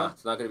 Nah,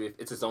 it's not gonna be.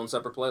 It's its own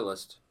separate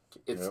playlist.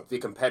 It's the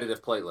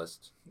competitive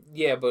playlist.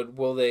 Yeah, but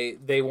will they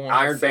won't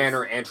Iron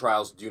Banner and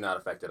Trials do not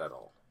affect it at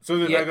all. So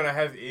they're not gonna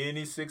have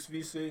any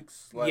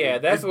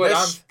 6v6. That's what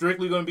I'm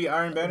strictly gonna be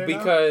Iron Banner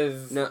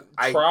because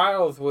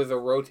Trials was a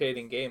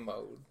rotating game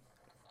mode.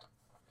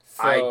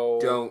 So I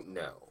don't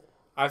know.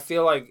 I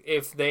feel like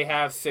if they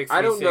have 6v6,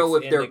 I don't know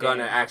if they're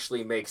gonna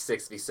actually make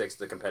 6v6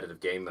 the competitive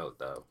game mode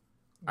though.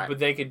 But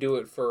they could do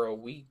it for a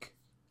week.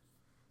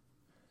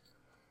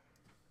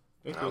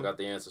 I don't got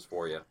the answers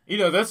for you.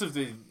 That's if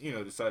they,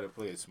 decide to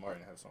play it smart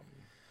and have something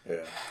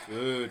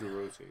good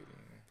rotating.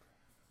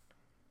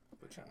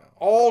 But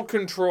all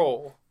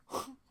control.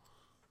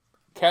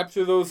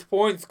 Capture those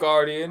points,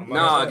 Guardian.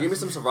 Nah, give me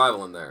some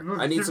survival in there.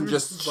 I need some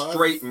just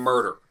straight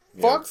murder.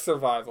 Fuck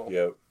survival.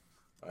 Yep,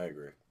 I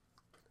agree.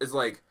 It's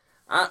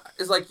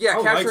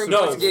capturing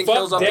points and getting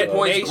kills off the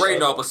points great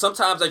and all, but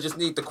sometimes I just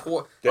need the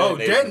core.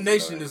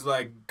 Detonation is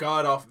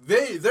god off.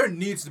 There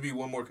needs to be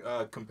one more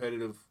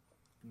competitive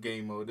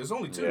game mode. There's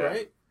only 2,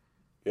 right?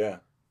 Yeah.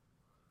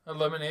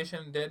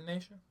 Elimination and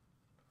detonation?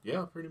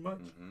 Yeah, pretty much.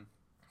 Mm-hmm.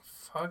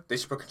 Fuck. They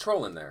should put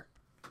control in there.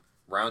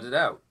 Round it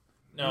out.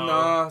 No.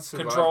 Nah,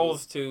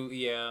 controls too,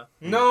 yeah.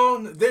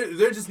 No,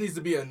 there just needs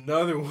to be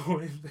another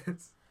one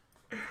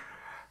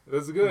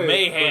that's good.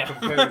 Mayhem.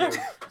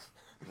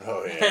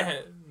 Oh,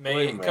 yeah.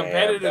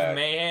 Competitive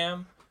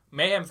Mayhem.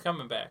 Mayhem's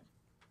coming back.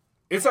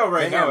 It's out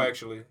right now,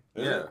 actually.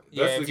 Yeah.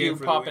 Yeah, if you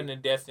pop into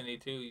Destiny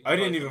 2. I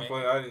didn't even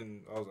play. I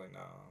was like, nah.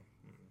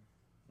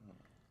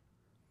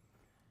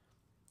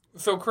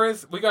 So,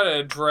 Chris, we got to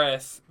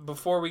address,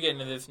 before we get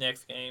into this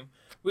next game,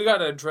 we got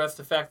to address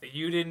the fact that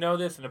you didn't know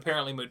this, and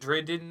apparently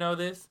Madrid didn't know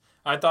this.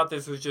 I thought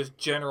this was just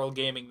general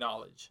gaming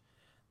knowledge.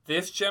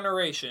 This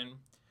generation,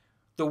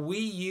 the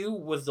Wii U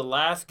was the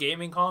last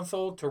gaming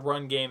console to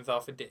run games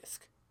off a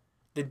disc.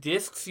 The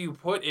discs you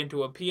put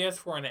into a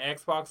PS4 and an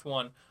Xbox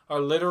One are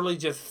literally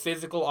just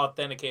physical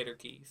authenticator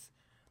keys.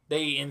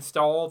 They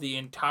install the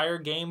entire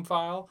game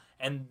file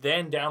and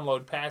then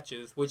download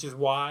patches, which is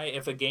why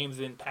if a game's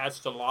been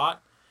patched a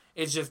lot,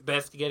 it's just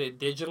best to get it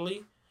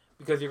digitally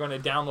because you're going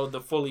to download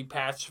the fully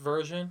patched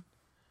version.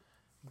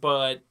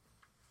 God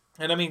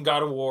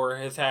of War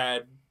has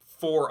had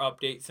 4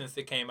 updates since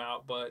it came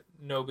out, but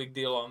no big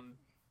deal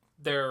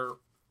they're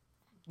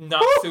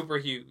not super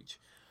huge.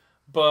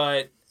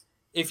 But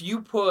if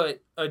you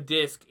put a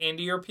disc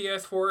into your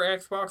PS4 or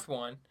Xbox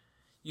One,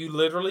 you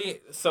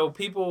literally, so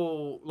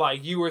people,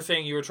 you were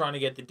saying you were trying to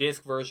get the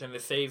disc version to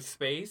save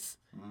space,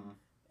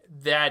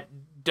 that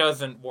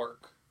doesn't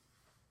work.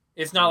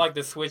 It's not like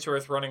the Switch where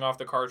it's running off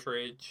the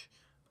cartridge,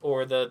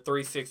 or the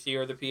 360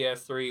 or the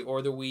PS3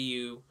 or the Wii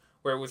U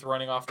where it was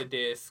running off the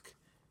disc.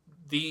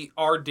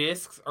 Our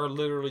discs are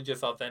literally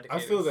just authenticators. I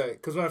feel that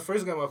because when I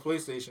first got my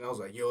PlayStation, I was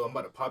like, yo, I'm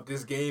about to pop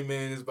this game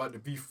in. It's about to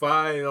be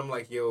fine. And I'm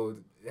like, yo,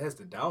 it has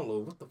to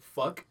download. What the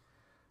fuck?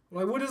 I'm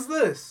like, what is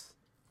this?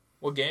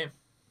 What game?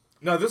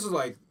 No, this is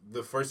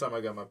the first time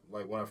I got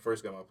when I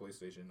first got my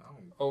PlayStation.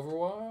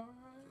 Overwatch?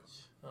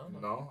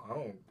 No, I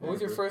don't. What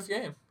was your first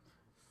game?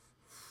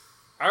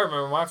 I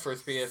remember my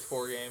first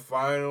PS4 game.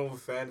 Final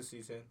Fantasy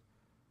X.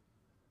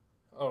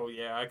 Oh,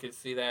 yeah, I could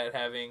see that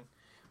having...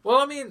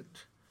 Well,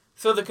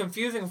 so the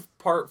confusing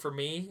part for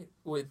me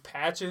with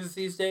patches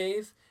these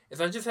days is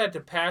I just had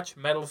to patch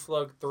Metal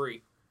Slug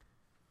 3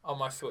 on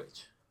my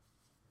Switch.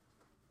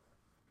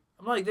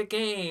 I'm like, the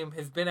game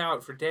has been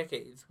out for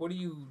decades. What are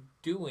you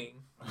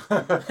doing?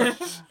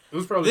 It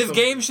was probably this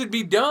game should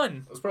be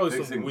done. It was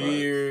probably some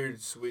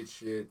weird Switch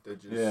shit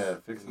that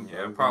just... fixing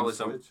probably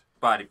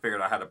somebody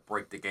figured out how to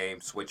break the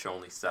game Switch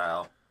only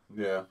style.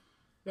 Yeah,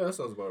 that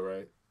sounds about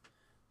right.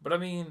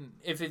 But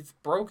if it's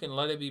broken,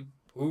 let it be.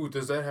 Ooh,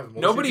 does that have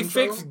motion Nobody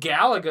control? fixed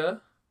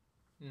Galaga.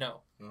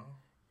 No. No.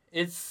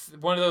 It's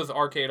one of those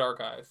arcade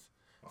archives.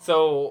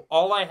 So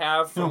all I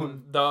have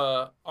from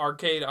the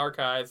arcade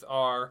archives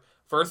are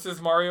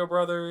versus Mario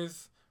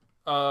Brothers,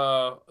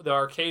 the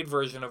arcade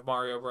version of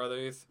Mario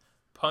Brothers,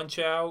 Punch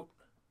Out,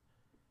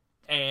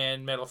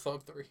 and Metal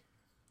Slug 3.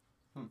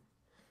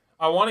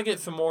 I want to get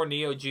some more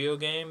Neo Geo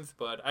games,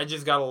 but I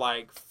just gotta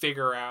like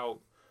figure out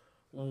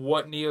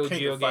what Neo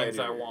Geo games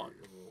I want.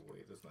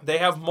 They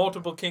have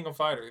multiple King of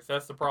Fighters.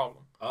 That's the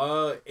problem.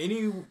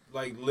 Any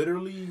like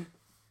literally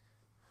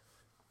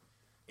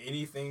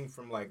anything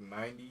from like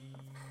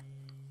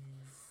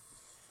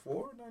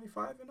 94,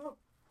 95 and up.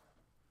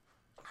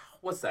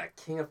 What's that?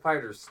 King of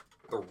Fighters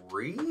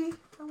 3?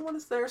 I want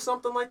to say, or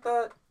something like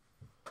that.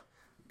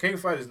 King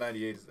of Fighters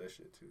 98 is that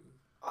shit too.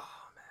 Oh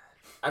man,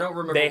 I don't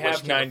remember. They which have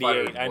King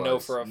 98. I know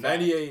for a fact.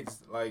 98,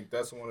 like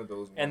that's one of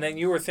those ones. And then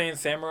you were saying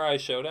Samurai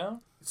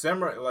Showdown?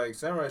 Samurai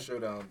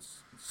Showdown's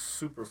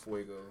super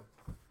fuego.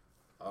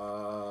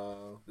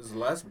 Is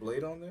Last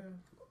Blade on there?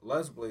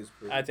 Last Blade's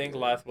pretty I think good.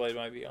 Last Blade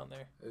might be on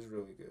there. It's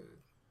really good.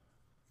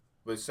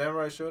 But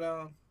Samurai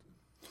Showdown,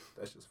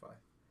 that's just fine.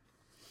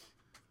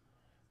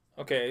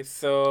 Okay, Would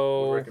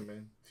so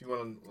recommend. If you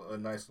want a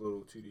nice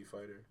little 2D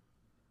fighter.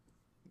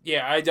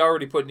 yeah, I'd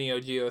already put Neo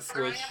Geo Switch.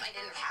 Growing up, I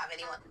didn't have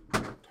anyone.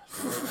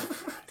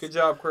 Good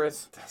job,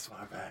 Chris. That's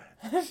my bad.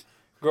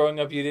 Growing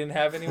up, you didn't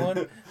have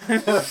anyone?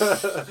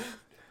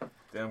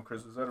 Damn,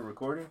 Chris, is that a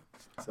recording?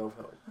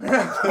 Self-help.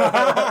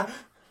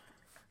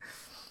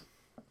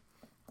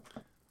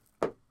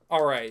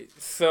 All right,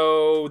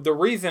 so the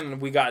reason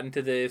we got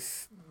into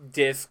this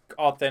disc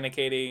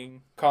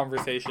authenticating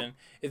conversation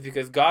is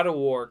because God of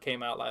War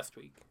came out last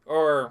week.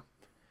 Or,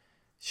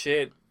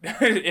 shit,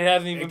 it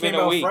hasn't even It been came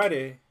a out week.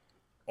 Friday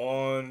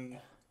on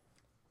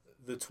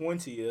the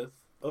 20th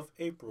of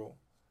April.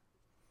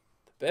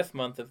 The best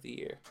month of the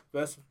year.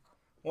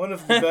 One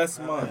of the best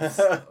months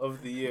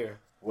of the year.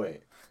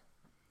 Wait.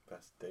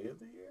 Best day of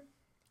the year?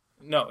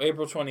 No,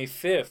 April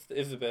 25th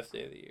is the best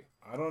day of the year.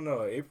 I don't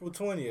know. April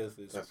 20th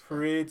is That's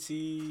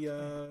pretty.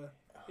 Is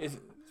It's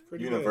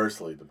pretty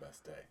Universally the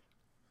best day.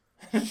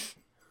 good.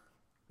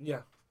 Yeah.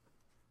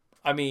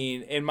 I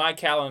mean, in my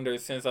calendar,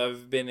 since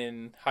I've been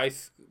in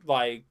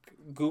like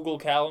Google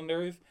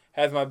calendars,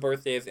 has my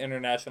birthday as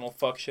International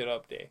Fuck Shit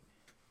Up Day.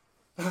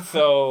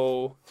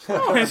 So,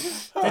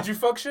 Did you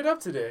fuck shit up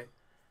today?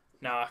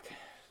 nah.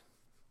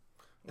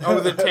 I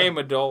was a tame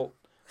adult.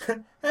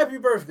 Happy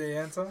birthday,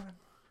 Anton.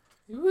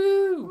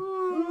 Woo!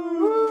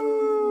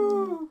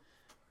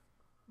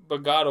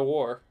 But God of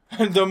War.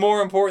 The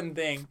more important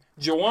thing,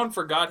 Jawan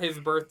forgot his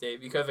birthday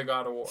because of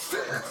God of War.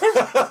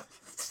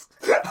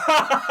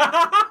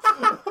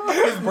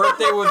 His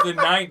birthday was the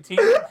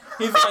 19th.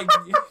 He's like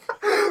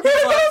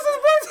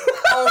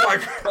Oh my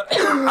god!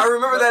 I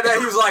remember that day.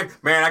 He was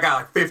like, "Man, I got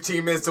like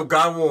 15 minutes till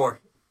God of War."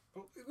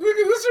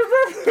 What's your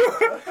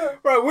birthday?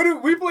 Right,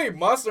 we played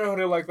Monster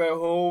Hunter like that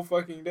whole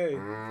fucking day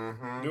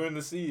Mm-hmm. during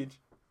the siege.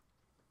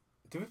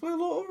 Did we play a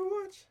little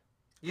Overwatch?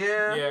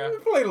 Yeah. Yeah. We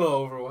played a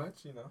little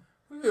Overwatch, you know.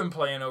 We've been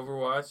playing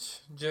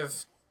Overwatch.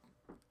 Just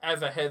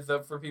as a heads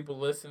up for people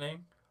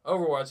listening,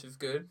 Overwatch is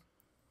good.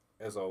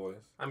 As always.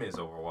 I mean, it's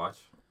Overwatch.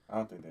 I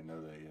don't think they know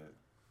that yet.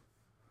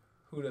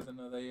 Who doesn't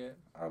know that yet?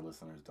 Our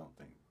listeners don't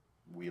think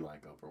we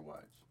like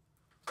Overwatch.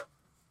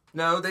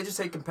 No, they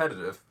just hate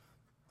competitive.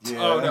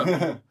 Yeah. Oh,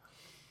 no.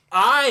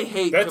 I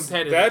hate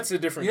competitive. That's a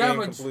different You know game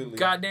how much completely.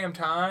 goddamn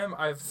time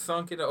I've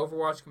sunk into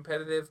Overwatch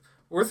competitive?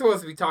 We're supposed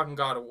to be talking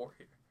God of War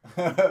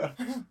here.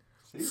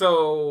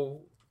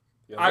 So,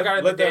 Yeah, I got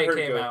it the let that day it hurt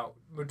came go. out.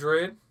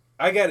 Madrid.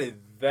 I got it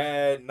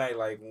that night.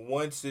 Like,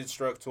 once it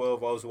struck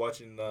 12, I was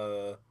watching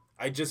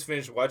I just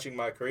finished watching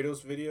my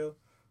Kratos video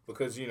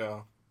because, you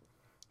know,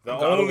 the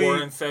God only... of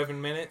War in 7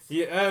 minutes.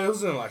 Yeah, it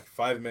was in like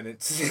 5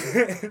 minutes.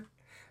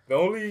 The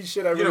only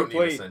shit I You really don't need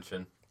played...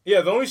 Ascension.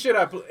 Yeah, the only shit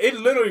I played... It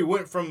literally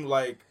went from,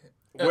 like,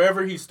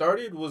 wherever he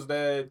started was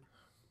that...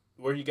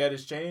 Where he got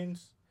his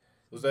chains?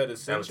 Was that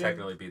Ascension? That would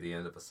technically be the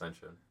end of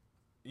Ascension.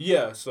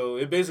 Yeah, so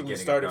it basically Beginning of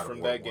started God of from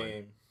War that 1.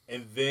 game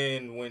and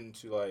then went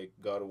to like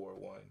God of War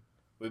 1.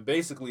 But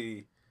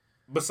basically,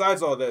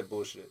 besides all that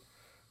bullshit,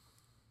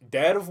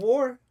 Dad of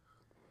War,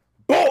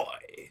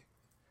 boy,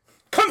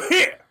 come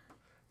here.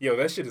 Yo,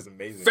 that shit is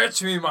amazing.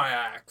 Fetch me my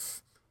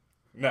axe.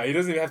 No, he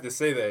doesn't even have to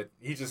say that.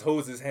 He just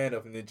holds his hand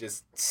up and then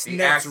just The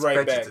snaps axe right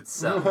fetches back.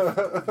 itself.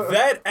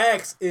 That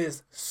axe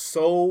is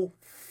so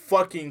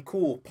fucking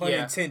cool. Pun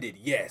Yeah. intended.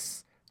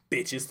 Yes.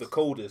 Bitch, it's the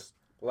coldest.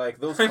 Like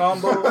those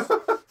combos.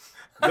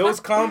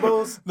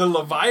 The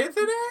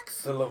Leviathan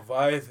axe? The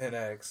Leviathan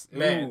axe.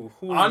 Man,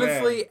 Ooh,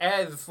 honestly,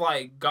 man. as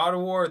like God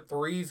of War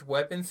 3's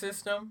weapon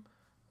system,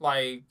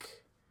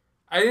 like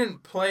I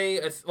didn't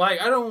play I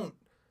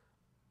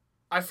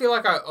feel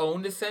like I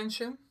owned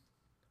Ascension,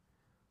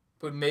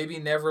 but maybe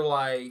never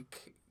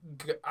like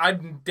I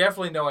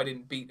definitely know I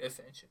didn't beat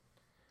Ascension.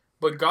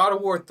 But God of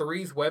War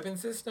 3's weapon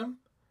system,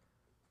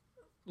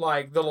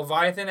 like the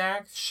Leviathan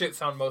axe, shits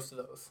on most of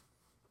those.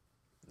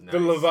 The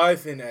Nice.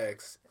 Leviathan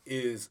axe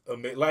is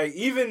amazing. Like,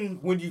 even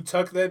when you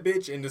tuck that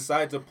bitch and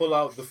decide to pull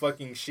out the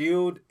fucking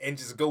shield and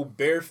just go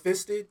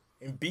bare-fisted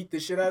and beat the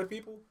shit out of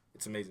people,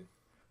 it's amazing.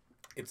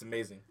 It's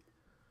amazing.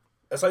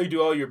 That's how you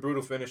do all your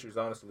brutal finishers,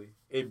 honestly.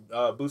 It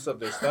boosts up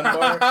their stun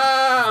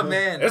bar.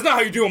 Man. That's not how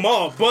you do them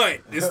all,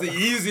 but it's the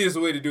easiest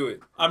way to do it.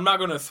 I'm not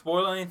going to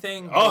spoil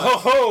anything.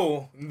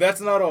 Oh,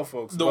 that's not all,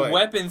 folks. The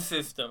weapon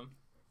system.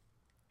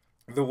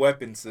 The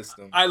weapon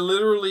system. I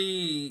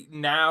literally,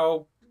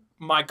 now,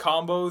 my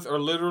combos are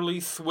literally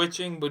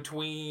switching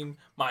between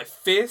my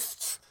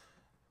fists,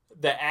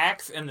 the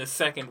axe, and the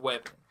second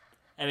weapon.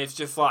 And it's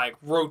just like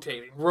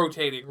rotating,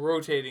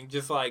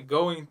 just like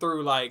going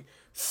through like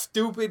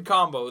stupid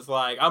combos.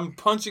 Like I'm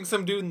punching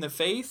some dude in the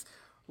face,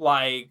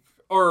 like,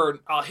 or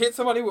I'll hit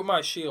somebody with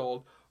my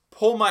shield,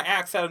 pull my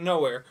axe out of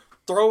nowhere,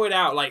 throw it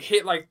out, like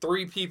hit like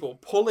 3 people,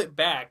 pull it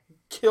back,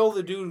 kill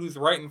the dude who's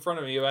right in front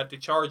of me about to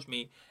charge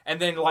me, and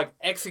then like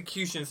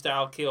execution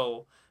style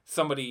kill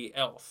somebody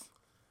else.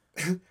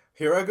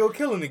 Here I go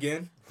killing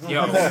again.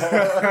 Yo.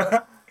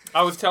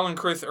 I was telling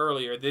Chris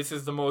earlier, this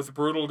is the most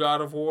brutal God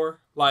of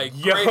War. Like,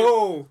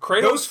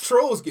 Kratos, those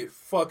trolls get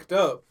fucked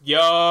up.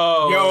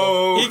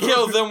 Yo. He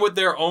kills them with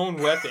their own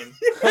weapon.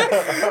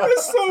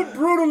 It's so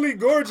brutally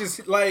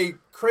gorgeous. Like,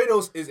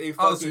 Kratos is a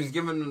fucking... Oh, so he's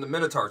giving them the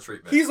Minotaur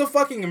treatment. He's a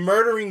fucking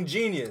murdering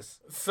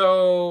genius.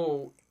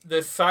 So,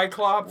 the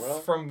Cyclops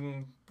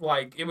from,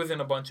 like, it was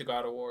in a bunch of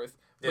God of Wars.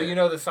 Yeah. But you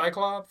know the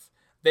Cyclops?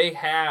 They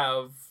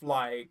have,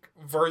 like,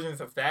 versions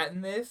of that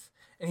in this.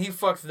 And he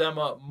fucks them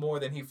up more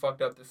than he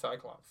fucked up the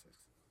Cyclopses.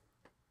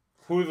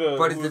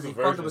 Does he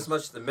fuck up as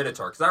much as the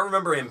Minotaur? Because I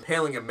remember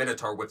impaling a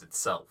Minotaur with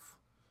itself.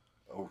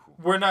 Oh.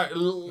 We're not...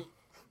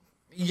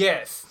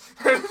 Yes.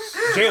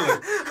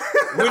 Jalen,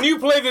 when you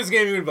play this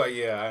game, you're like,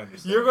 yeah, I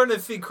understand. You're going to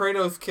see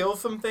Kratos kill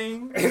some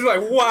things. He's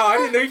like, wow, I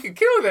didn't know you could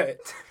kill that.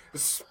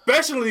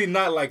 Especially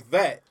not like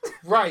that.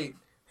 Right.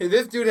 Hey,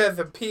 this dude has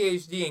a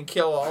PhD in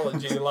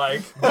killology,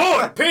 like...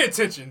 Boy, pay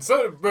attention.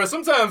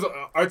 Sometimes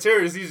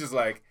Arterius, he's just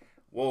like...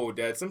 Whoa,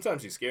 Dad,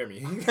 sometimes you scare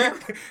me.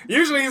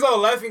 Usually he's all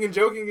laughing and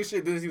joking and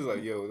shit. Then he was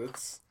like, yo,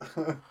 that's...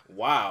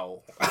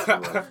 Wow.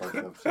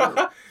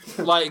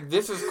 Like,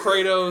 this is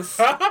Kratos.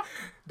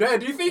 Dad,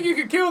 do you think you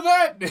could kill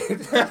that?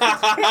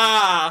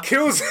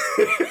 Kills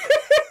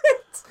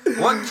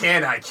What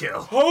can I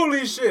kill?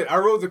 Holy shit. I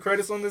wrote the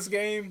credits on this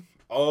game.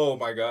 Oh,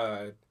 my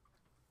God.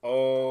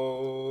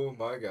 Oh,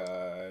 my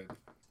God.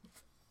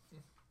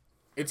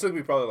 It took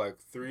me probably like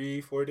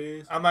 3-4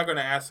 days. I'm not going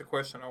to ask the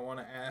question I want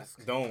to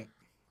ask. Don't.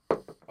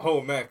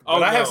 Oh, man.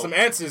 But I have some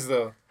answers,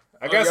 though.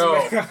 I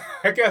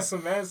got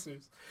some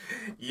answers.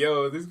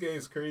 Yo, this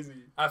game's crazy.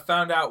 I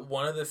found out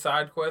one of the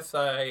side quests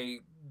I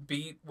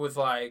beat was,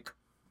 like,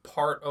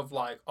 part of,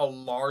 like, a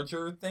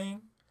larger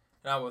thing.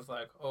 And I was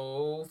like,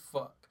 oh,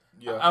 fuck.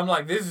 Yeah. I'm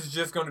like, this is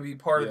just going to be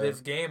part of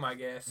this game, I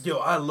guess. Yo,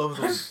 I love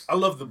those. I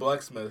love the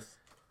blacksmith.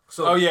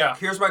 So,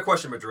 here's my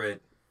question,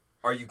 Madrid.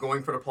 Are you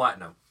going for the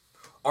platinum?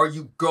 Are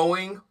you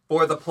going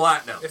for the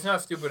platinum? It's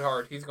not stupid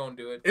hard. He's going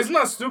to do it. It's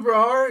not super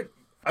hard.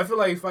 I feel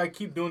like if I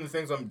keep doing the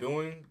things I'm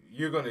doing,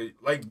 you're going to,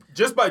 like,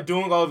 just by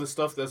doing all the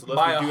stuff that's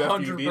left to do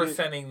after you beat it.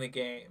 By 100%ing the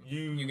game,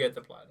 you get the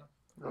platinum.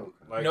 Okay.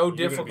 Like, no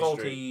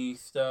difficulty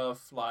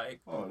stuff,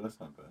 like... Oh, that's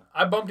not bad.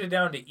 I bumped it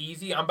down to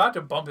easy. I'm about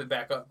to bump it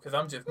back up, because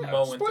I'm just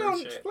mowing through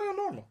shit. Just play on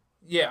normal.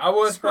 Yeah, I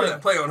was playing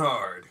on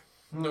hard.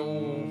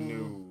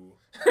 No.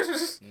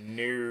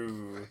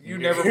 You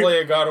never play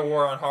a God of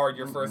War on hard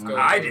your first go.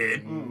 I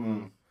did.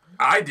 Mm-hmm.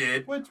 I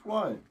did. Which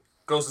one?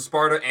 Ghost of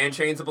Sparta and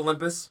Chains of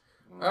Olympus.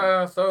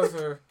 Those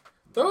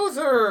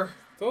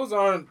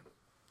aren't.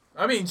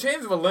 I mean,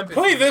 Chains of Olympus.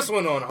 Play this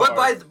one on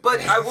hard.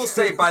 But I will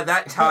say by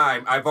that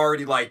time I've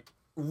already like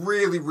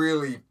really,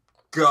 really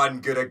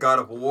gotten good at God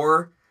of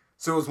War.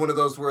 So it was one of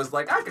those where it's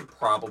like I could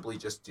probably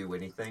just do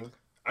anything.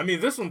 I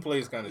mean, this one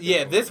plays kind of.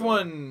 Yeah, this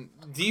one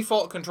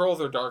default controls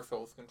are Dark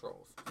Souls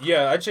controls.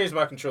 Yeah, I changed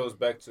my controls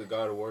back to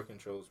God of War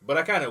controls, but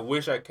I kind of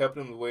wish I kept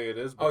them the way it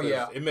is because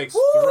it makes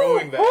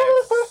throwing the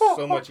axe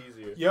so much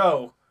easier.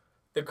 Yo,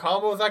 the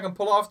combos I can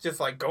pull off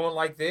just like going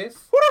like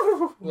this,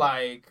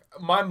 like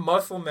my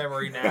muscle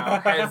memory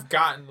now has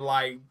gotten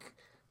like.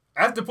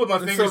 I have to put my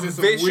fingers in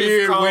some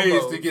weird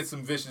ways to get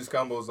some vicious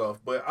combos off,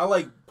 but I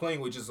like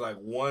playing with just like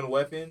one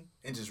weapon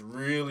and just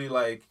really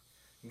like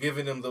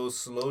giving them those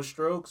slow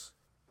strokes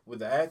with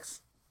the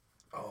axe.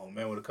 Oh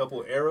man, with a couple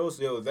of arrows,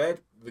 the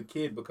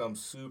kid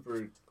becomes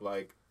super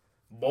like,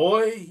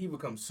 boy, he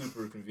becomes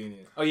super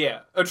convenient. Oh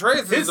yeah,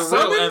 Atreus is the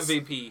real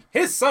MVP.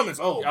 His summons,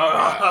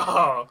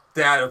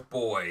 Dad of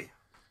boy.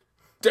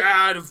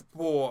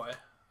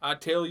 I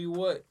tell you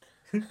what.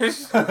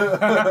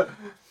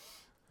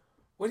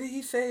 What did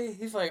he say?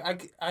 He's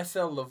like, I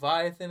sell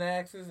Leviathan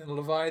axes and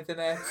Leviathan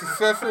axe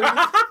accessories.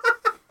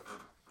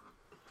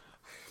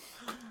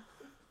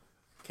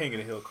 King of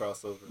the Hill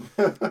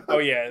crossover. Oh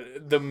yeah,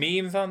 the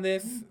memes on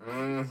this.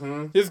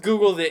 Mm-hmm. Just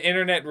Google the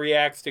internet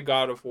reacts to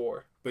God of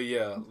War. But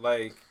yeah,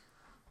 like,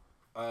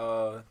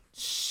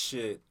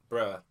 shit,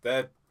 bruh,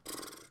 that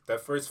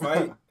first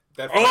fight.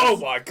 Oh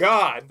my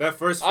god, that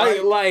first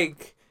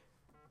fight.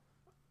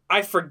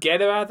 I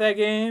forget about that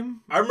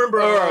game. I remember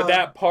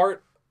that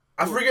part.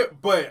 I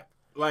forget, but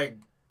like.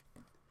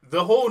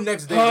 The whole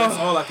next day, that's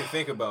all I could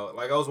think about.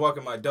 Like, I was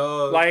walking my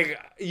dog. Like,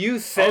 you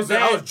said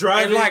I was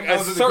driving. like, I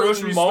was at the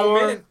grocery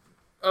store.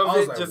 of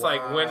was it just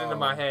like went into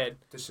my wow. head.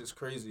 This shit's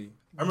crazy.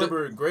 I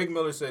remember Greg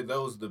Miller said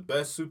that was the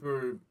best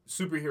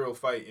superhero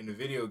fight in the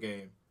video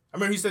game. I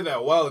remember he said that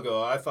a while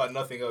ago. I thought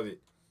nothing of it.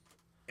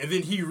 And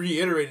then he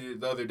reiterated it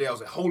the other day. I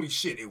was like, holy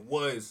shit, it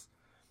was.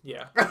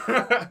 Yeah.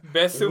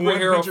 Best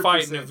superhero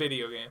fight in a 100%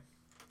 video game.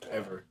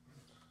 Ever.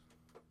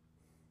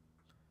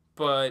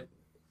 But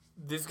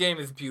this game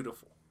is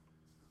beautiful.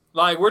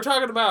 Like, we're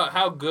talking about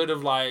how good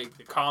of, like,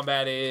 the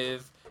combat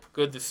is,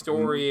 good the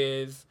story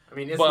is. I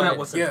mean, isn't But- that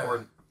what's Yeah.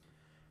 important?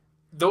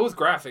 Those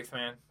graphics,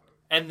 man.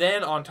 And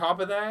then on top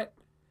of that,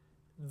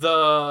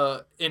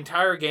 the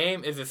entire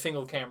game is a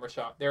single camera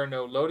shot. There are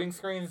no loading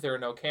screens. There are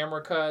no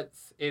camera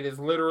cuts. It is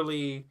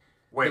literally...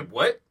 Wait,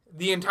 what?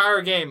 The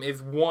entire game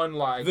is one,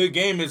 like... The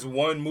game is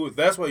one move.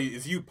 That's why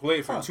if you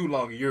play for too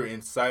long, you're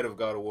inside of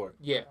God of War.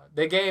 Yeah,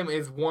 the game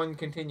is one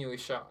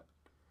continuous shot.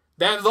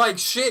 That, like,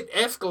 shit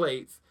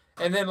escalates.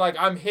 And then, like,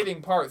 I'm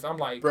hitting parts. I'm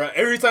like... Bro,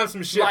 every time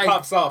some shit Like,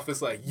 pops off,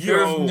 it's like,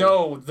 yo. There's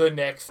no the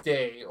next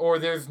day. Or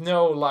there's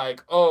no,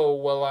 like, oh,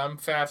 well, I'm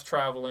fast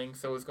traveling,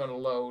 so it's going to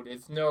load.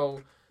 It's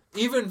no...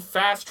 Even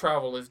fast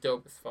travel is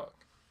dope as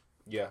fuck.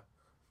 Yeah.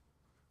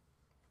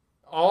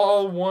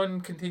 All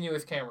one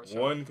continuous camera shot.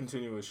 One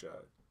continuous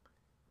shot.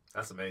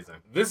 That's amazing.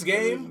 This It is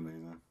game,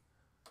 amazing.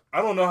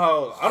 I don't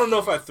know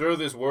if I throw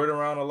this word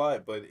around a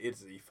lot, but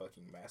it's a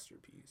fucking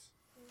masterpiece.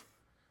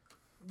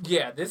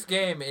 Yeah, this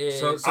game is...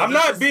 So I'm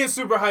this not is- being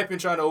super hype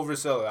and trying to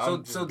oversell it.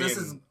 I'm just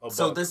being a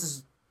buck. this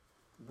is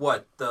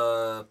what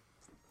the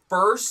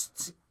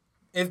first.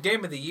 It's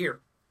Game of the Year.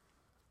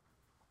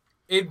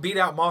 It beat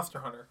out Monster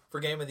Hunter for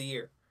Game of the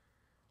Year.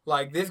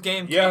 Like, this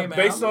game Yeah, came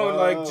based out... on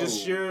like just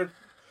sheer.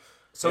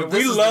 So And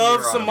this we is the love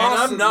year some on it. And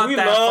monster. I'm not We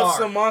that love far.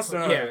 some Monster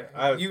Yeah,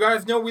 Hunter. you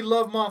guys know we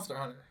love Monster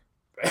Hunter.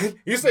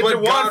 You said But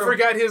Jawan God of-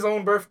 forgot his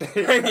own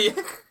birthday,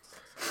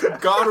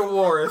 God of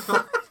War is...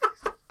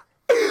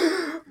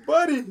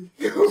 buddy.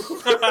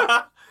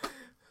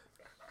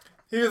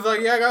 He was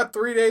like, yeah, I got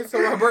 3 days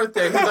till my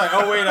birthday. He's like,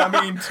 oh, wait,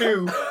 I mean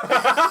 2.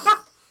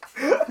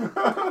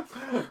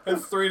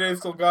 It's 3 days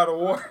till God of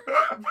War.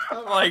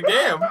 I'm like,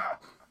 damn.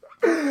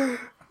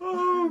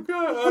 Oh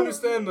god, I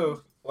understand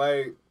though.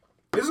 Like,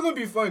 this is gonna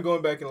be fun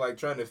going back and like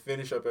trying to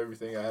finish up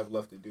everything I have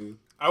left to do.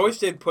 I wish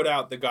they'd put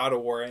out the God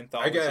of War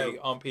anthology got-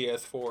 on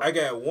PS4. I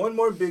got one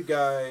more big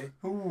guy.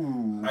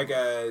 Ooh. I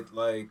got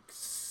like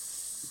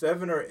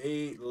 7 or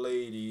 8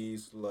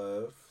 ladies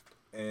left,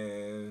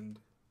 and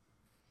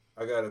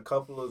I got a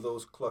couple of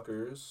those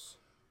cluckers.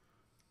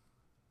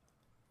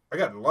 I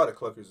got a lot of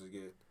cluckers to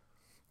get.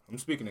 I'm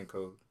speaking in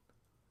code,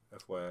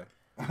 FYI.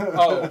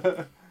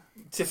 Oh.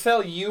 To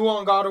sell you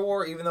on God of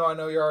War, even though I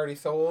know you're already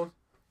sold,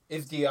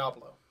 is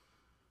Diablo.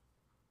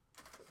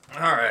 All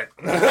right.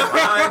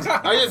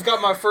 I just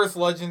got my first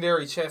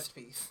legendary chest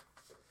piece.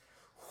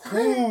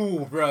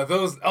 Ooh, bro,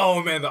 those.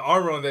 Oh man, the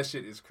armor on that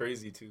shit is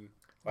crazy too.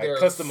 Like There are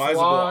customizable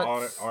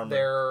slots,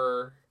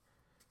 armor.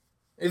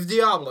 It's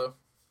Diablo.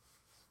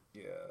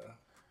 Yeah.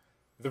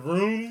 The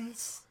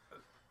runes.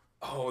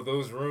 Oh,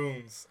 those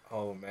runes.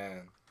 Oh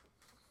man.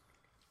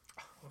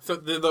 So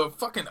the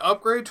fucking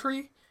upgrade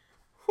tree?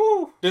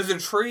 Whew. Does a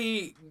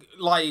tree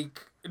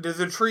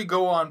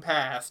go on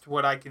past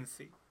what I can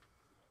see?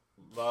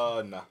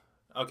 Nah.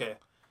 Okay.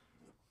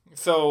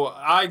 So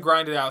I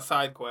grinded out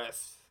side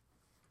quests.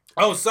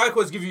 Oh, side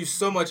quests give you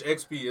so much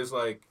XP. It's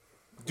like,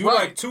 do Right.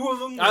 like 2 of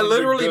them. I and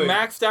literally they're good.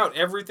 maxed out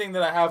everything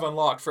that I have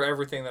unlocked for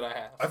everything that I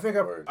have. I think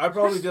I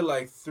probably did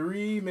like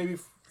 3, maybe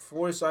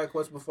 4 side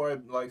quests before I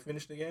like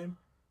finished the game,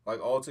 like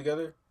all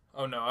together.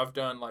 Oh no, I've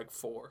done like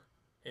 4,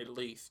 at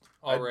least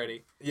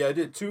already. Yeah, I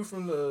did 2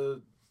 from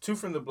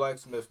the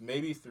blacksmith,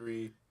 maybe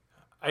 3,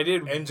 I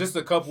did and just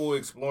a couple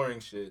exploring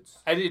shits.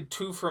 I did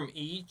 2 from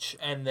each,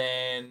 and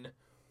then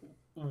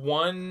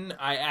 1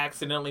 I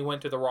accidentally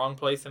went to the wrong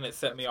place and it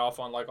set me off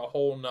on like a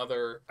whole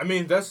nother. I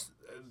mean, that's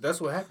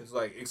what happens.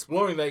 Like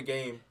exploring that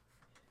game.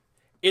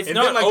 It's And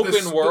not then, like,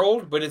 open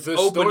world, but it's The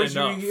open stories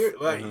enough. you hear,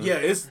 like yeah,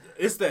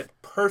 it's that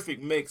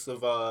perfect mix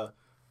of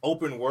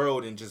open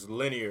world and just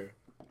linear.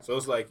 So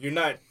it's like you're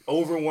not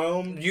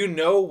overwhelmed. You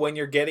know when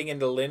you're getting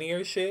into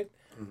linear shit,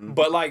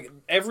 but like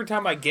every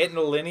time I get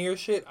into linear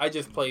shit, I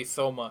just play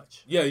so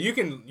much. Yeah, you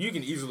can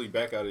easily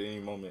back out at any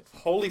moment.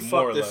 Holy More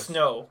fuck, or the less.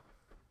 snow.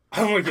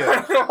 Oh my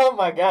god. Oh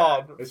my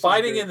god. This is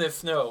Fighting great. in the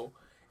snow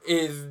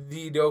is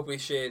the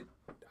dopest shit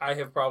I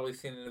have probably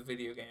seen in a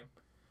video game.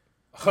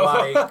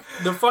 Like,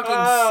 the fucking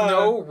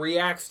snow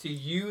reacts to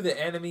you, the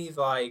enemies,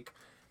 like,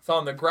 it's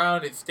on the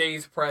ground, it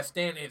stays pressed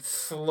in, it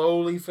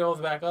slowly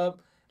fills back up.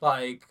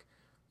 Like,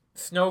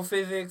 snow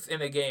physics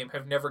in a game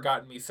have never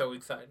gotten me so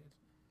excited.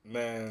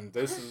 Man,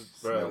 this is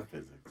Snow bro.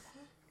 physics.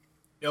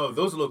 Yo,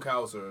 those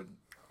locales are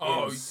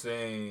Oh,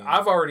 insane.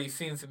 I've already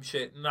seen some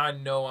shit, and I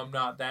know I'm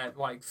not that,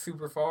 like,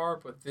 super far,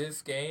 but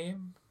this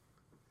game,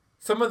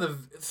 some of the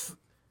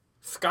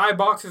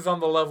skyboxes on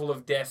the level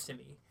of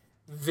Destiny,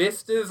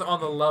 vistas on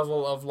the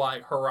level of,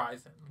 like,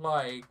 Horizon.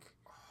 Like,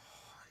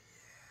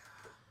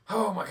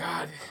 oh my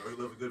god. I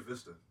really love a good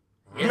vista.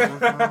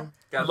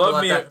 Gotta pull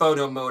out that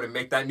photo mode and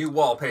make that new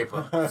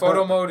wallpaper.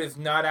 Photo mode is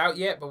not out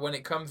yet, but when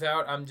it comes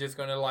out, I'm just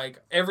gonna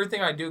like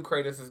everything I do.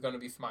 Kratos is gonna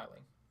be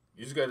smiling.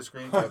 You just got to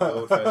screen cap the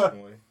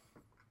old-fashioned way.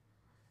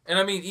 And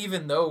I mean,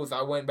 even those,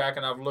 I went back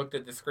and I've looked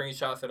at the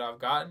screenshots that I've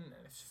gotten,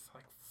 and it's just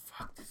like,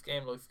 fuck, this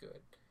game looks good.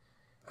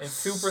 And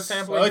super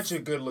sampling. Such a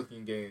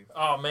good-looking game.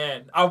 Oh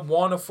man, I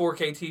want a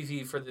 4K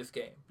TV for this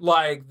game.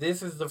 Like,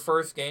 this is the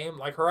first game.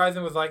 Like,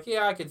 Horizon was like,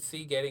 yeah, I could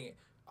see getting it.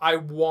 I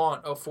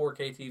want a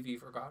 4K TV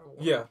for God of War.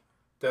 Yeah,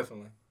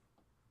 definitely.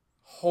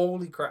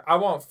 Holy crap. I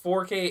want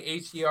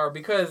 4K HDR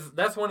because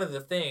that's one of the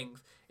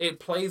things. It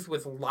plays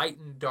with light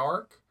and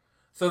dark.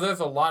 So there's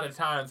a lot of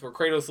times where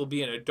Kratos will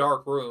be in a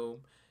dark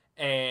room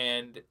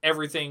and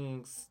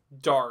everything's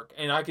dark.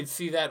 And I could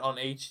see that on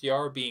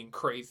HDR being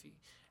crazy.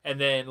 And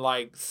then,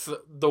 like,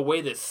 the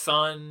way the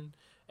sun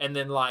and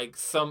then, like,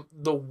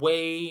 the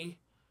way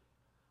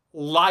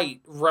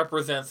light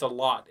represents a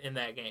lot in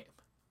that game.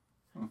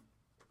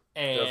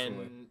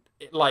 And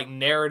like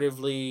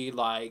narratively,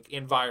 like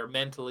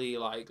environmentally,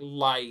 like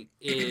light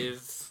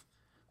is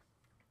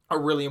a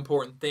really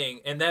important thing,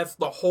 and that's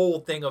the whole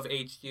thing of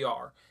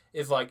HDR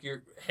is like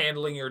you're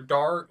handling your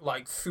dark,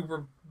 like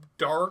super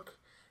dark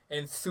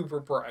and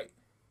super bright.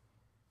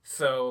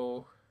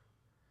 So,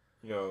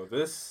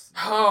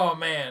 oh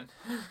man,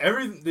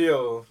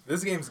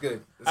 this game's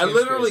good. I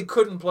literally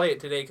couldn't play it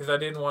today because I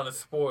didn't want to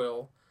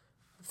spoil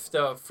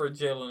stuff for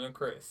Jalen and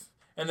Chris.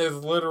 And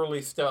there's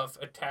literally stuff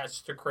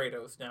attached to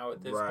Kratos now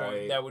at this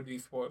point. That would be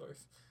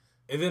spoilers.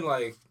 And then,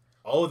 like,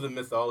 all of the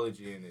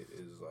mythology in it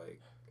is,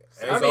 like,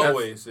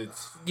 always,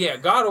 it's... Yeah,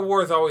 God of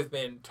War has always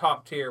been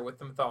top tier with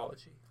the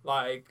mythology.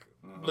 Like,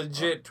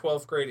 legit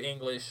 12th grade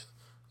English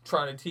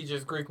trying to teach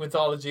us Greek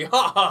mythology.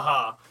 Ha ha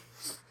ha!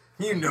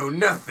 You know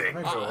nothing.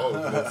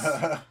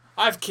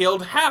 I've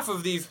killed half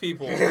of these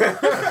people.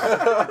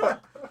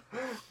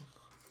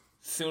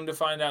 Soon to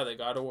find out that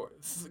God of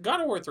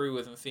War 3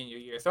 was in senior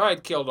year, so I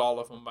had killed all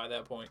of them by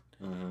that point.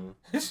 Mm-hmm.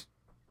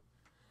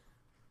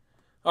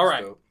 All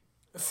right.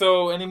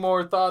 So, any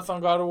more thoughts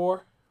on God of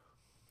War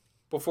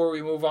before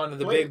we move on to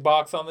the big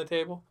box on the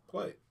table?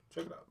 Play it.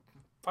 Check it out.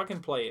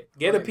 Fucking play it.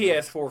 Get a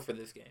PS4 for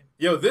this game.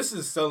 Yo, this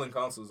is selling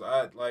consoles.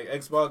 I like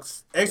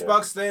Xbox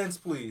stands.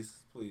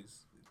 Please,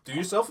 do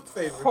yourself a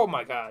favor. Oh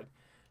my God,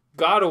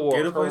 God of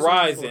War,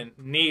 Horizon,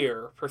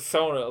 Nier,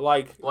 Persona,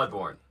 like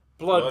Bloodborne.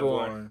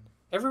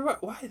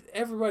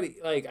 Everybody,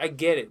 like, I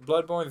get it.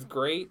 Bloodborne's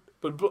great,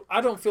 but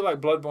I don't feel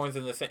like Bloodborne's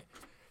in the same.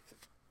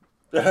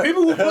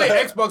 People who play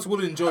Xbox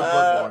would enjoy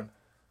Bloodborne.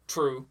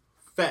 True.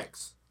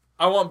 Facts.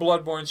 I want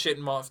Bloodborne shit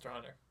in Monster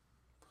Hunter.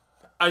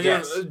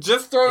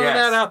 Just throwing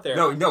that out there.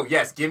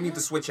 Yes. Give me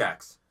the Switch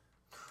axe.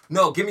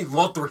 No, give me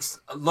Ludwig's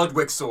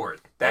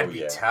sword. That'd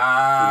be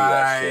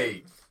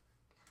tight.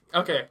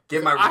 Okay.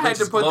 I had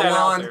to put that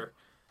out there.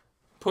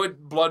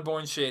 Put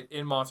Bloodborne shit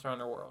in Monster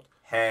Hunter World.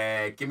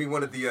 Hey, give me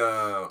one of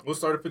the we'll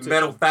start a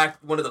petition.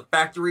 one of the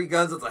factory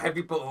guns that's a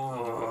heavy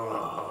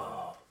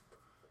Oh.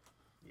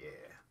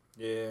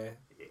 Yeah.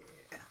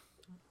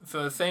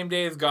 So the same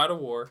day as God of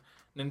War,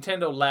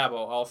 Nintendo Labo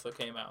also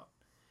came out.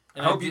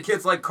 And I hope you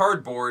kids like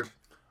cardboard.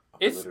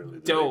 It's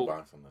dope.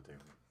 Box on the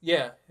table.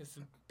 Yeah, it's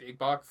a big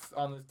box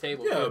on the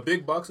table. Yeah, a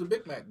big box of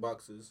Big Mac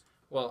boxes.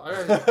 Well,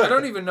 I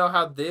don't even know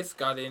how this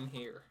got in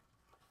here.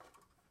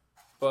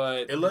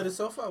 But it let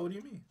itself out. What do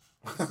you mean?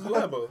 This is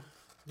Labo.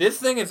 This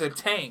thing is a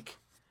tank.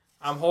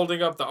 I'm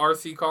holding up the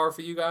RC car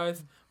for you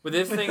guys. But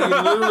this thing, you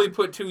literally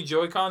put 2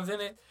 Joy-Cons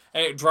in it,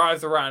 and it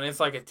drives around. It's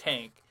like a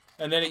tank.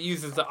 And then it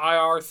uses the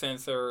IR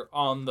sensor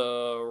on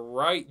the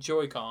right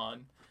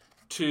Joy-Con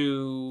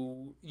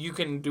you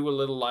can do a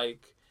little,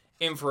 like,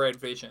 infrared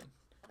vision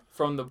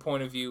from the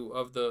point of view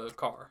of the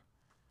car.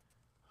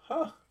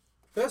 Huh.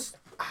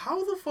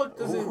 How the fuck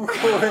does it...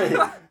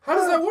 How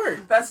does that work?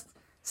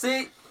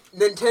 See...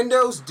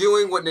 Nintendo's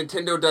doing what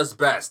Nintendo does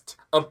best.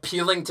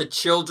 Appealing to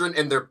children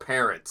and their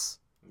parents.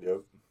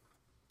 Yep.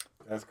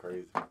 That's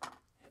crazy.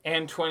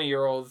 And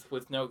 20-year-olds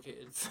with no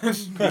kids.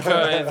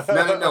 Because...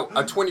 No.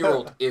 A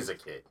 20-year-old is a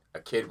kid.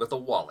 A kid with a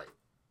wallet.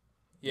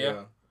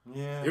 Yeah.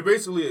 You're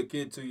basically a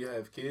kid till you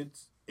have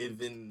kids, and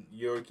then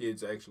your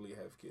kids actually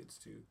have kids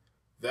too.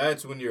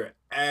 That's when you're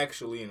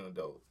actually an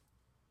adult.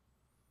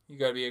 You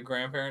gotta be a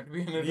grandparent to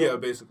be an adult? Yeah,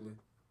 basically.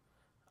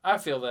 I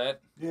feel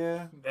that.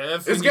 Yeah.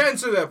 It's getting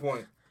to that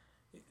point.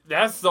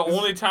 That's the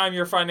only time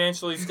you're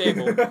financially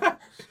stable.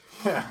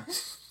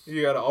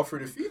 You gotta offer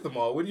to feed them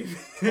all. What do you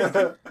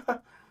mean?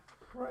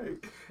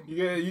 Right.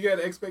 You got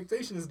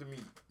expectations to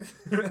meet.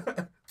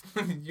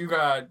 You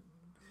got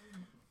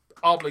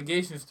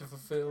obligations to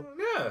fulfill.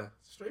 Yeah,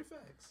 straight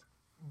facts.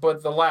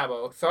 But the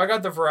Labo. So I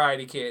got the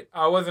variety kit.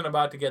 I wasn't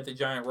about to get the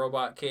giant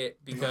robot kit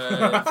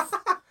because...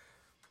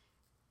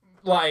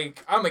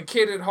 Like, I'm a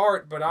kid at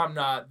heart, but I'm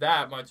not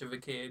that much of a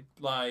kid.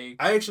 Like,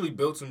 I actually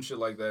built some shit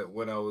like that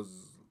when I was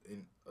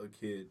a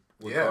kid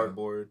with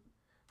cardboard.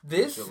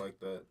 Shit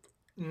like that.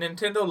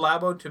 Nintendo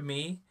Labo to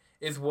me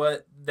is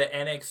what the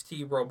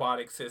NXT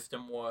robotic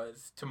system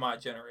was to my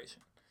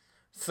generation.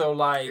 So,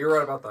 like, you're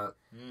right about that.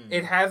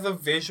 It has a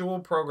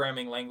visual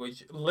programming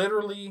language.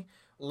 Literally,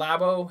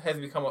 Labo has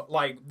become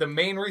like the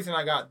main reason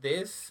I got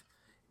this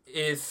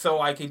is so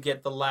I could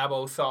get the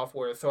Labo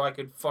software, so I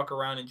could fuck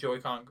around in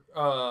Joy-Con.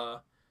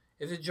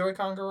 Is it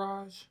Joy-Con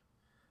Garage?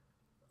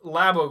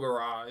 Labo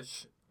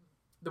Garage,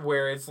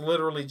 where it's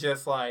literally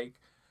just like,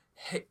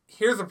 hey,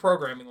 here's a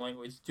programming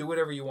language. Do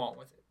whatever you want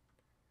with it.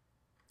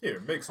 Here,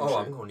 make some Oh,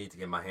 shit. I'm gonna need to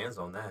get my hands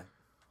on that.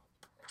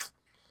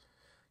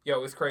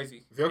 Yo, it's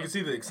crazy. If y'all can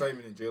see the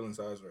excitement in Jalen's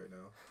eyes right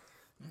now.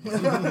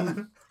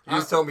 You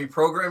just told me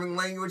programming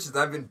languages.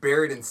 I've been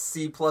buried in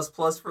C++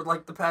 for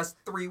like the past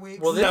 3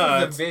 weeks. Well, this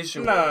Nuts. is a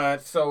visual,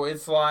 Nuts. so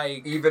it's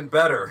like, Even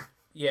better.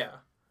 yeah.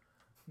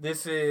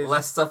 This is...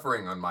 Less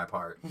suffering on my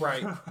part.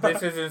 Right.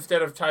 This is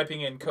instead of typing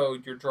in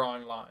code, you're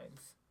drawing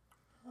lines.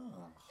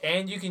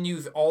 And you can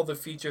use all the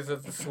features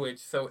of the Switch.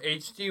 So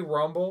HD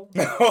Rumble,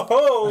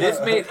 Oh, this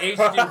made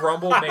HD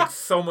Rumble make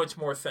so much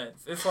more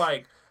sense. It's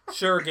like,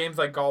 sure, games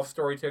like Golf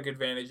Story took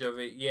advantage of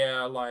it.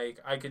 Yeah, like,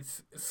 I could...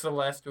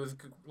 Celeste was,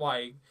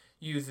 like,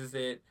 uses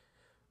it.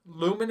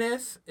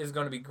 Luminous is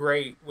going to be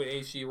great with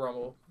HD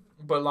Rumble.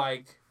 But,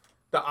 like,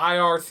 the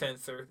IR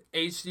sensor,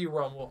 HD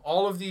Rumble,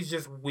 all of these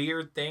just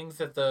weird things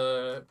that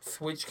the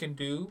Switch can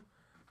do,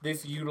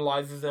 this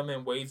utilizes them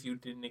in ways you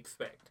didn't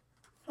expect.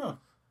 Huh.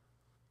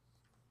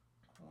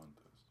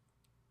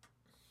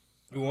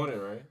 you want it,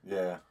 right?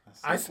 Yeah.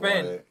 I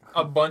spent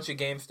a bunch of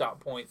GameStop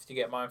points to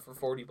get mine for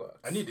 $40.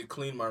 I need to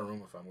clean my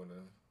room if I'm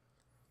gonna.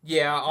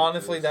 Yeah,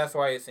 honestly, that's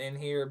why it's in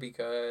here,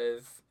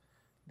 because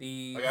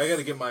the... Like, I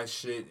gotta get my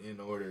shit in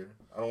order.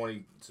 I don't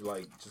want to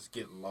like just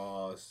get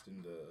lost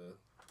in the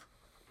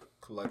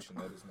collection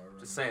that is my room.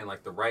 Just saying,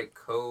 like the right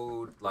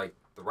code,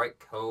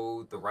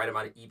 the right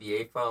amount of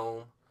EVA foam.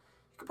 You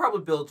could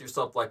probably build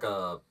yourself like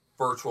a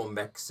virtual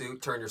mech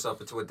suit, turn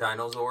yourself into a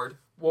dinosaur.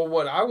 Well,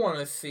 what I want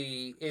to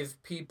see is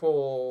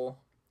people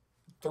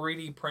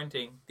 3D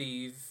printing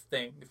these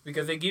things,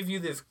 because they give you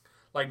this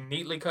like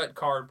neatly cut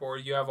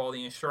cardboard. You have all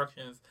the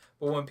instructions,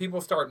 but when people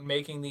start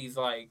making these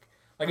like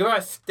if I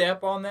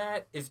step on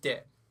that, it's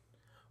dead.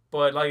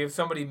 But like if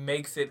somebody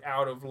makes it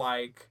out of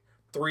like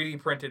 3D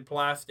printed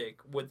plastic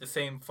with the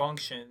same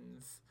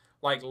functions,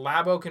 like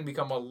Labo can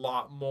become a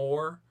lot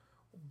more,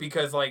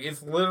 because like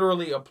it's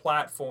literally a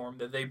platform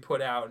that they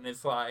put out, and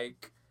it's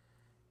like,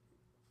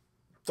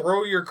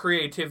 throw your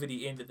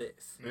creativity into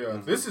this. Yeah,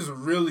 this is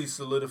really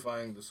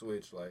solidifying the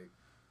Switch. Like,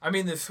 I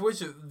mean, the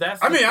Switch is...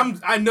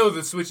 I know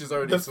the Switch is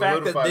already the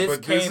fact that solidified, this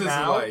but this came is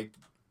out like...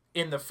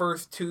 in the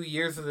first 2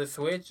 years of the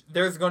Switch,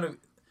 there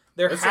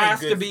That's has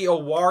ain't to good. be a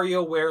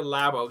WarioWare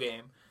Labo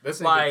game.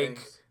 That's Like,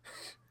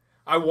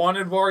 I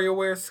wanted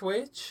WarioWare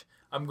Switch.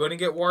 I'm going to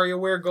get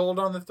WarioWare Gold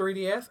on the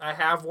 3DS. I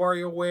have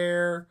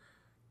WarioWare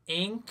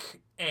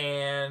Ink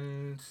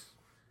and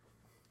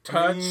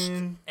Touched,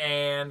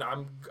 and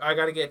I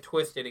got to get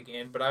Twisted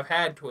again, but I've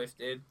had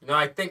Twisted. No,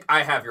 I think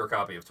I have your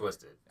copy of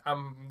Twisted.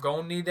 I'm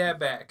going to need that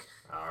back.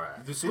 All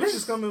right. The Switch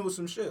is coming with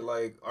some shit.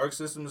 Like, Arc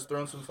System is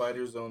throwing some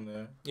fighters on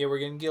there. Yeah, we're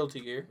getting Guilty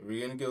Gear. We're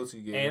getting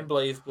Guilty Gear. And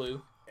Blaze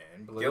Blue.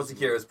 And Blaze Guilty Blue.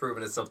 Gear has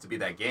proven itself to be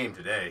that game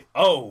today.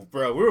 Oh,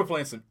 bro, we were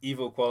playing some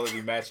evil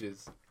quality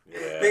matches.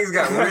 Yeah. Things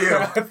got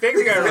real.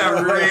 Things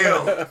got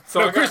real.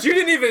 So No, Chris, you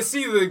didn't even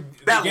see the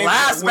That game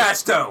last went-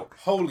 match, though.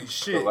 Holy The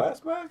shit.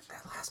 last match?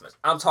 That last match.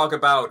 I'm talking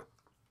about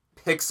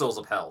pixels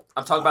of health.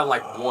 I'm talking about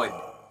like one.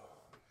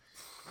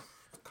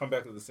 Come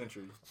back to the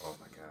century. Oh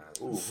my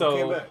god. Ooh, So- who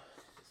came back?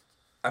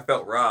 I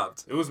felt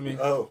robbed. It was me.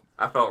 Oh.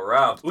 I felt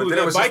robbed. But Ooh, then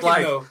that it was just biking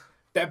like, though.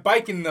 That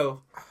biking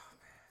though.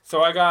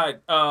 So I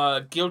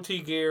got Guilty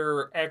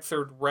Gear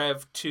Xrd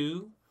Rev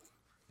 2.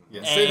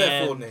 Yeah, say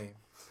that full And- name.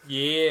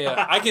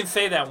 Yeah, I can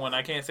say that one.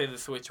 I can't say the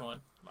Switch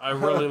one. I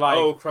really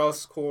like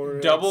Cross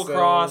Core. Double XL.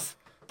 Cross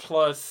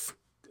plus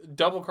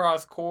Double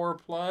Cross Core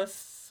plus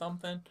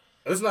something.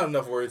 There's not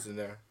enough words in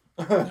there.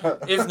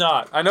 It's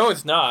not. I know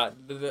it's not,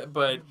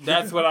 but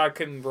that's what I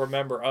can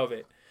remember of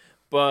it.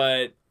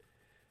 But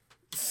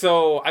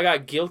so I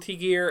got Guilty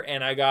Gear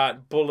and I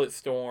got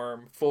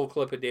Bulletstorm Full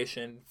Clip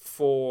Edition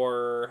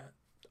for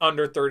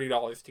under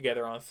 $30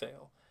 together on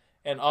sale.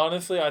 And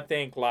honestly, I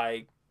think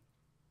like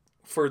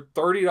for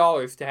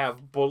 $30 to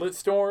have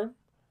Bulletstorm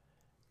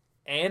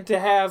and to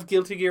have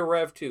Guilty Gear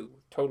Rev 2,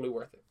 totally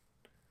worth it.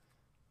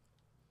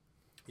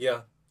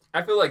 Yeah,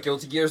 I feel like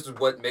Guilty Gear is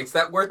what makes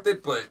that worth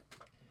it, but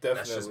definitely.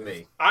 that's just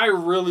me. I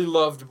really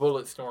loved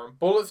Bulletstorm.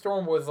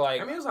 Bulletstorm was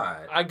like, I mean, it was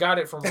alright. I got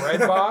it from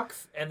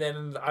Redbox, and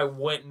then I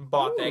went and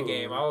bought that Ooh.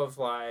 game. I was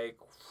like,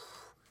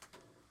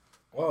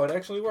 Well, it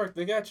actually worked.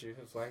 They got you.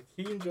 It's like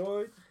he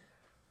enjoyed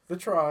the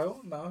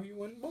trial. Now he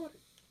went and bought it.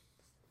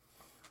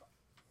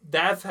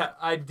 that's how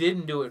I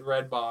didn't do it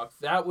Redbox.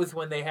 That was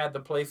when they had the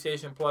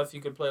PlayStation Plus.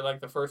 You could play like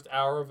the first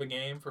hour of a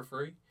game for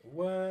free.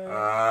 What?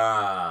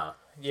 Ah.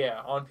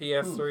 Yeah, on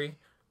PS3.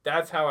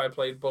 That's how I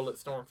played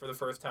Bulletstorm for the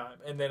first time,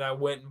 and then I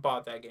went and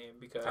bought that game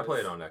because I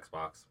played it on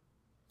Xbox.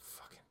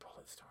 fucking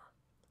Bulletstorm.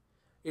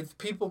 It's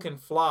people can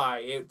fly.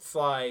 It's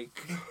like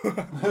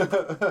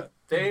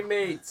They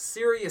made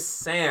Serious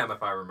Sam,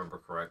 if I remember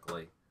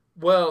correctly.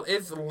 well,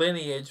 it's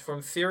lineage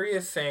from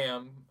Serious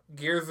Sam,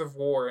 Gears of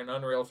War, and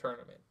Unreal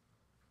Tournament.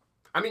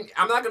 I mean,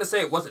 I'm not gonna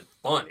say it wasn't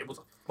fun. It was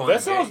a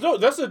That sounds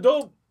dope. That's a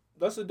dope.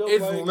 It's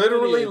like,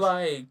 literally lineage.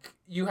 like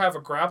you have a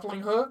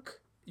grappling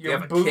hook, your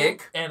have a boot,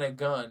 kick. and a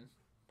gun.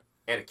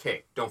 And a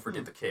kick. Don't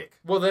forget the kick.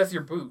 Well, that's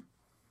your boot.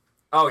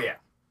 Oh, yeah.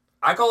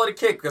 I call it a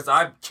kick because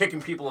I'm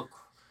kicking people.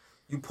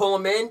 You pull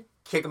them in,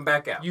 kick them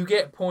back out. You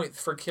get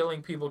points for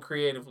killing people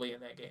creatively in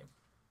that game.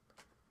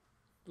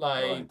 I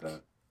Like, like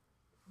that.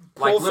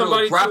 Like pull literally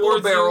somebody grapple a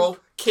towards barrel, you,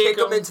 kick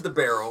them them. into the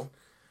barrel,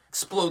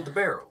 explode the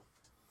barrel.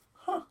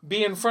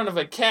 Be in front of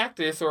a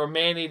cactus or a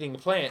man-eating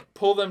plant,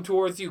 pull them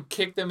towards you,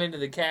 kick them into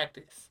the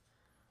cactus.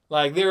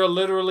 Like, they're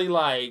literally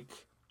like...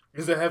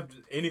 Does it have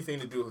anything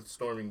to do with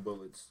storming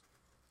bullets?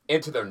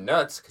 Into their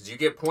nuts because you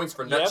get points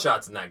for nut Yep.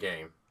 shots in that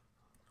game.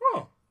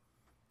 Oh.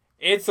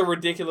 It's a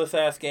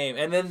ridiculous-ass game.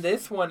 And then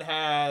this one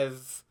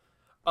has...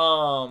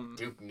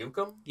 Duke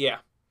Nukem? Yeah.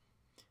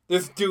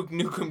 There's Duke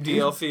Nukem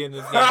DLC in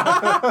this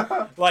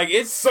game. Like,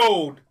 it's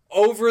sold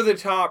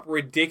over-the-top,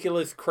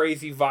 ridiculous,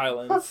 crazy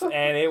violence.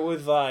 And it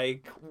was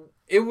like...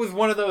 It was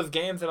one of those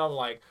games that I'm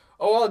like,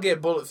 oh, I'll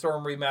get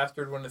Bulletstorm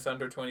remastered when it's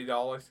under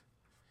 $20.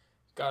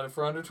 Got it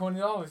for under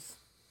 $20.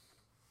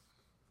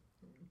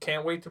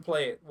 Can't wait to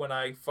play it when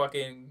I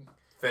fucking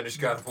Finish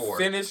God of War.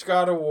 finish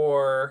God of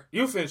War.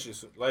 You finish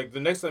it. Like, the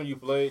next time you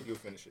play it, you'll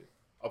finish it.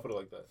 I'll put it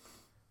like that.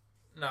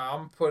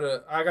 No,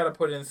 I gotta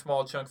put in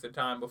small chunks of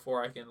time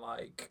before I can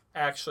like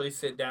actually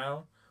sit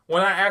down.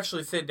 When I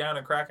actually sit down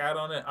and crack out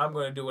on it, I'm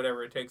gonna do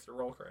whatever it takes to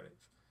roll credits.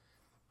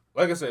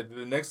 Like I said,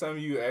 the next time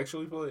you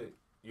actually play it,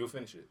 you'll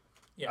finish it.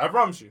 Yeah. I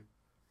promise you.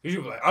 Because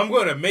you'll be like, I'm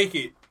going to make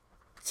it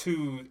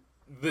to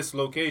this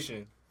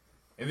location.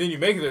 And then you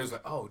make it there, it's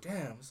like, oh,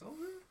 damn, it's over.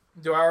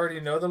 Do I already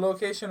know the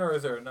location or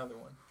is there another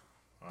one?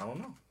 I don't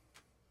know.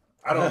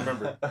 I don't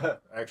remember,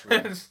 actually.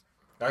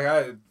 Like,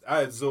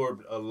 I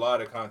absorbed a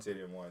lot of content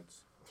at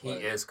once. He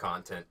is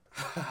content.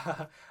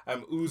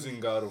 I'm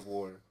oozing God of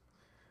War.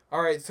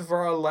 Alright, so for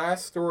our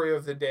last story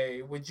of the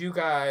day, would you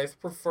guys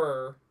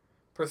prefer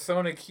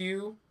Persona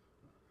Q?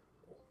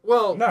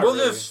 Well, Not we'll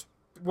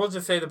really.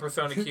 just say the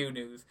Persona Q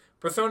news.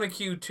 Persona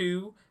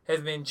Q2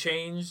 has been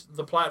changed.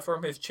 The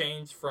platform has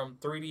changed from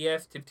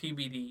 3DS to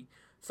TBD.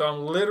 So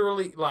I'm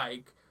literally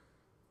like,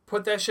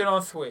 put that shit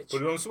on Switch.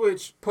 Put it on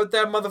Switch. Put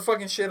that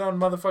motherfucking shit on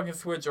motherfucking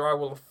Switch or I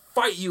will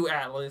fight you,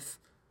 Atlas.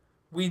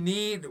 We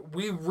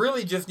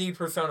really just need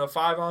Persona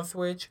 5 on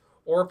Switch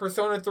or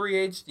Persona 3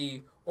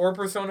 HD or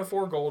Persona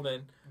 4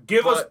 Golden.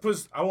 I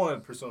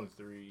want Persona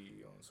 3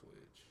 on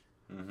Switch.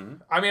 Mm-hmm.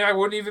 I mean, I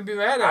wouldn't even be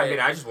mad at it.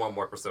 I just want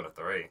more Persona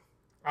 3.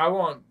 I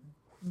want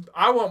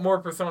more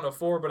Persona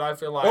 4, but I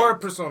feel like... Or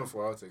Persona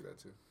 4, I'll take that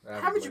too.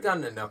 Haven't you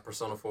gotten enough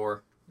Persona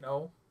 4?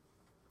 No.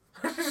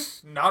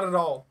 Not at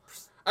all.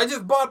 I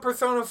just bought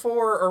Persona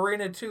 4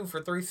 Arena 2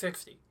 for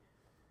 $360.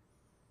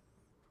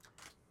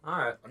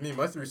 Alright. I mean,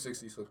 my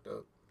 360's hooked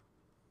up.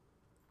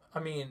 I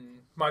mean,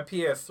 my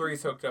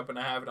PS3's hooked up and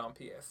I have it on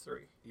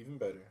PS3. Even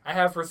better. I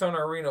have Persona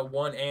Arena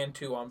 1 and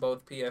 2 on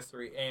both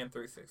PS3 and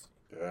 360.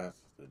 That's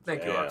the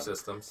Thank you, jam. Arc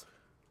Systems.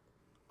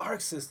 Arc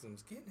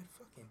Systems, getting it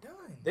fucking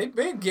done. They've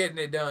been getting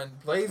it done.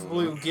 Blaze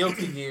Blue,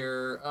 Guilty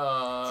Gear,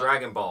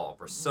 Dragon Ball,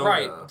 Persona.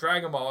 Right,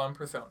 Dragon Ball and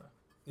Persona.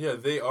 Yeah,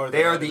 they are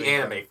the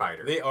anime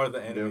fighters. They are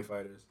the anime Yep.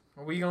 fighters.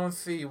 We gonna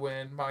see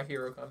when My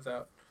Hero comes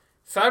out.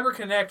 Cyber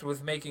Connect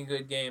was making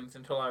good games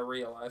until I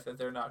realized that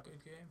they're not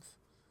good games.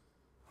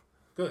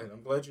 Good.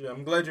 I'm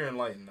glad you're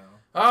enlightened now.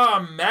 Oh,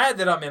 I'm mad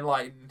that I'm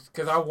enlightened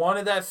because I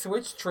wanted that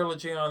Switch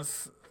trilogy on,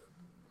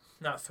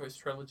 not Switch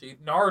trilogy,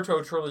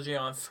 Naruto trilogy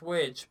on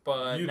Switch,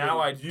 but now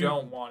I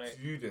don't want it.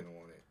 You didn't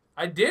want it.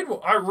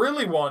 I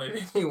really wanted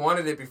it. He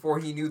wanted it before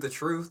he knew the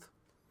truth.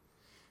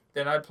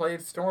 Then I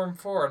played Storm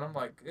 4 and I'm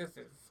like, this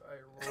is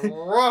a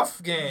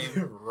rough game.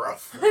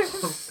 Rough.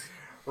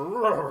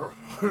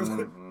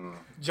 Mm-mm.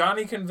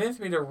 Johnny convinced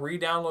me to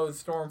re-download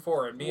Storm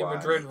 4 and me Why? and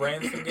Madrid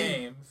ran some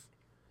games.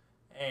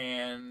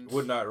 And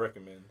Would not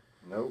recommend.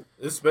 Nope.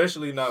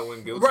 Especially not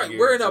when Guilty right, Gear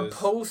we're in a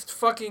exists.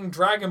 post-fucking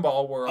Dragon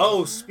Ball world.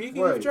 Oh,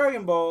 speaking Right. of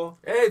Dragon Ball.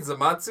 Hey,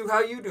 Zamatsu,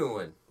 how you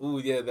doing? Ooh,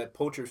 yeah, that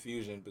poacher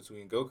fusion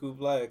between Goku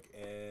Black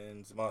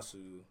and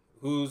Zamasu.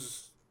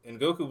 Who's in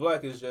Goku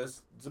Black is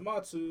just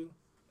Zamasu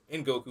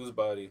in Goku's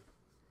body,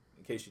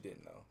 in case you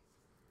didn't know.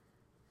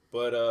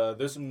 But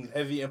there's some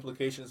heavy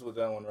implications with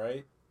that one,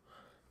 right?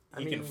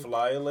 He can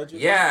fly,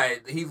 allegedly. Yeah,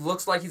 he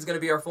looks like he's going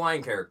to be our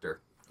flying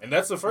character. And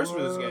that's the first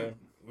for this What? game.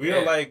 We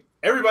are like,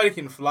 everybody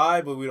can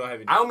fly, but we don't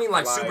have any I don't mean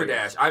like flyers. Super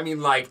Dash. I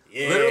mean like,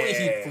 Yeah. literally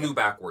he flew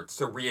backwards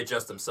to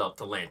readjust himself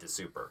to land his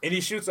super. And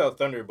he shoots out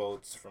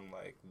thunderbolts from,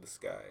 like, the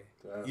sky.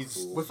 That's He's-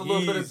 cool. With a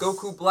little bit of He's-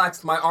 Goku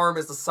Black's My Arm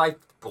is a Scythe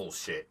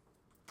bullshit.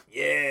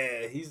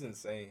 Yeah, he's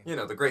insane. You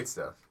know, the great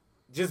stuff.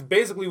 Just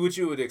basically what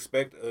you would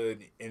expect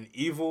an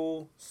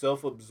evil,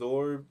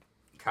 self-absorbed,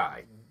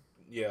 Kai.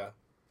 yeah.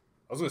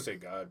 I was going to say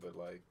God, but,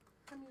 like,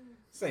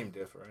 same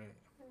diff, right?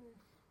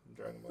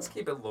 Dragon Ball. Let's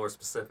keep it lore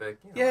specific.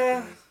 You know Yeah.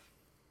 how it is.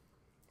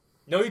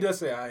 No, he does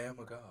say, I am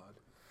a god.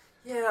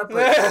 Yeah,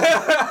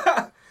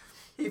 but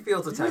he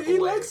feels a type He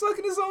of way. likes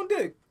sucking his own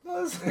dick.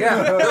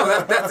 Yeah,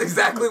 no, that's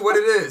exactly what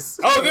it is.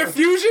 Oh, they're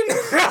fusion?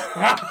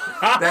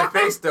 That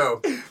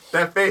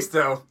face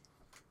though.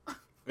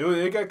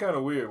 It got kind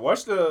of weird.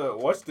 Watch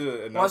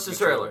the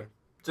trailer.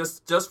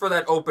 Just for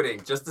that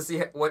opening, just to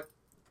see what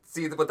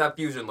that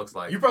fusion looks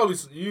like. You've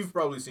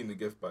probably seen the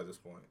GIF by this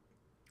point.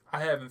 I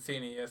haven't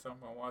seen it yet, so I'm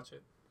gonna watch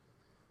it.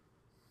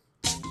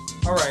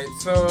 All right,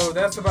 so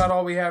that's about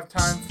all we have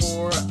time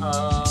for.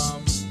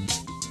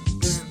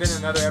 This has been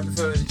another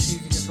episode of the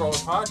Cheesy Controller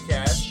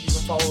Podcast. You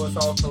can follow us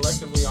all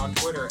collectively on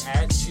Twitter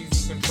at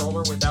Cheesy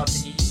Controller without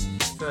the E.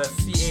 So that's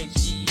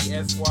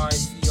CheesyControllr.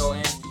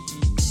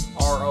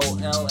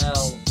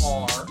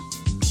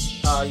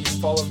 You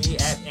can follow me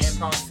at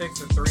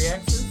Anton6 with 3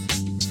 X's.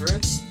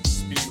 Chris.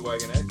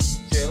 Speedwagon X.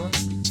 Jalen.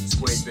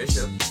 Squid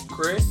Bishop.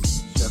 Chris.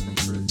 Chef and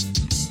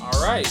Chris. All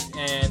right,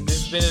 and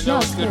this has been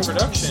another good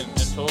production.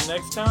 Until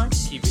next time,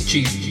 keep it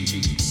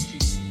cheesy.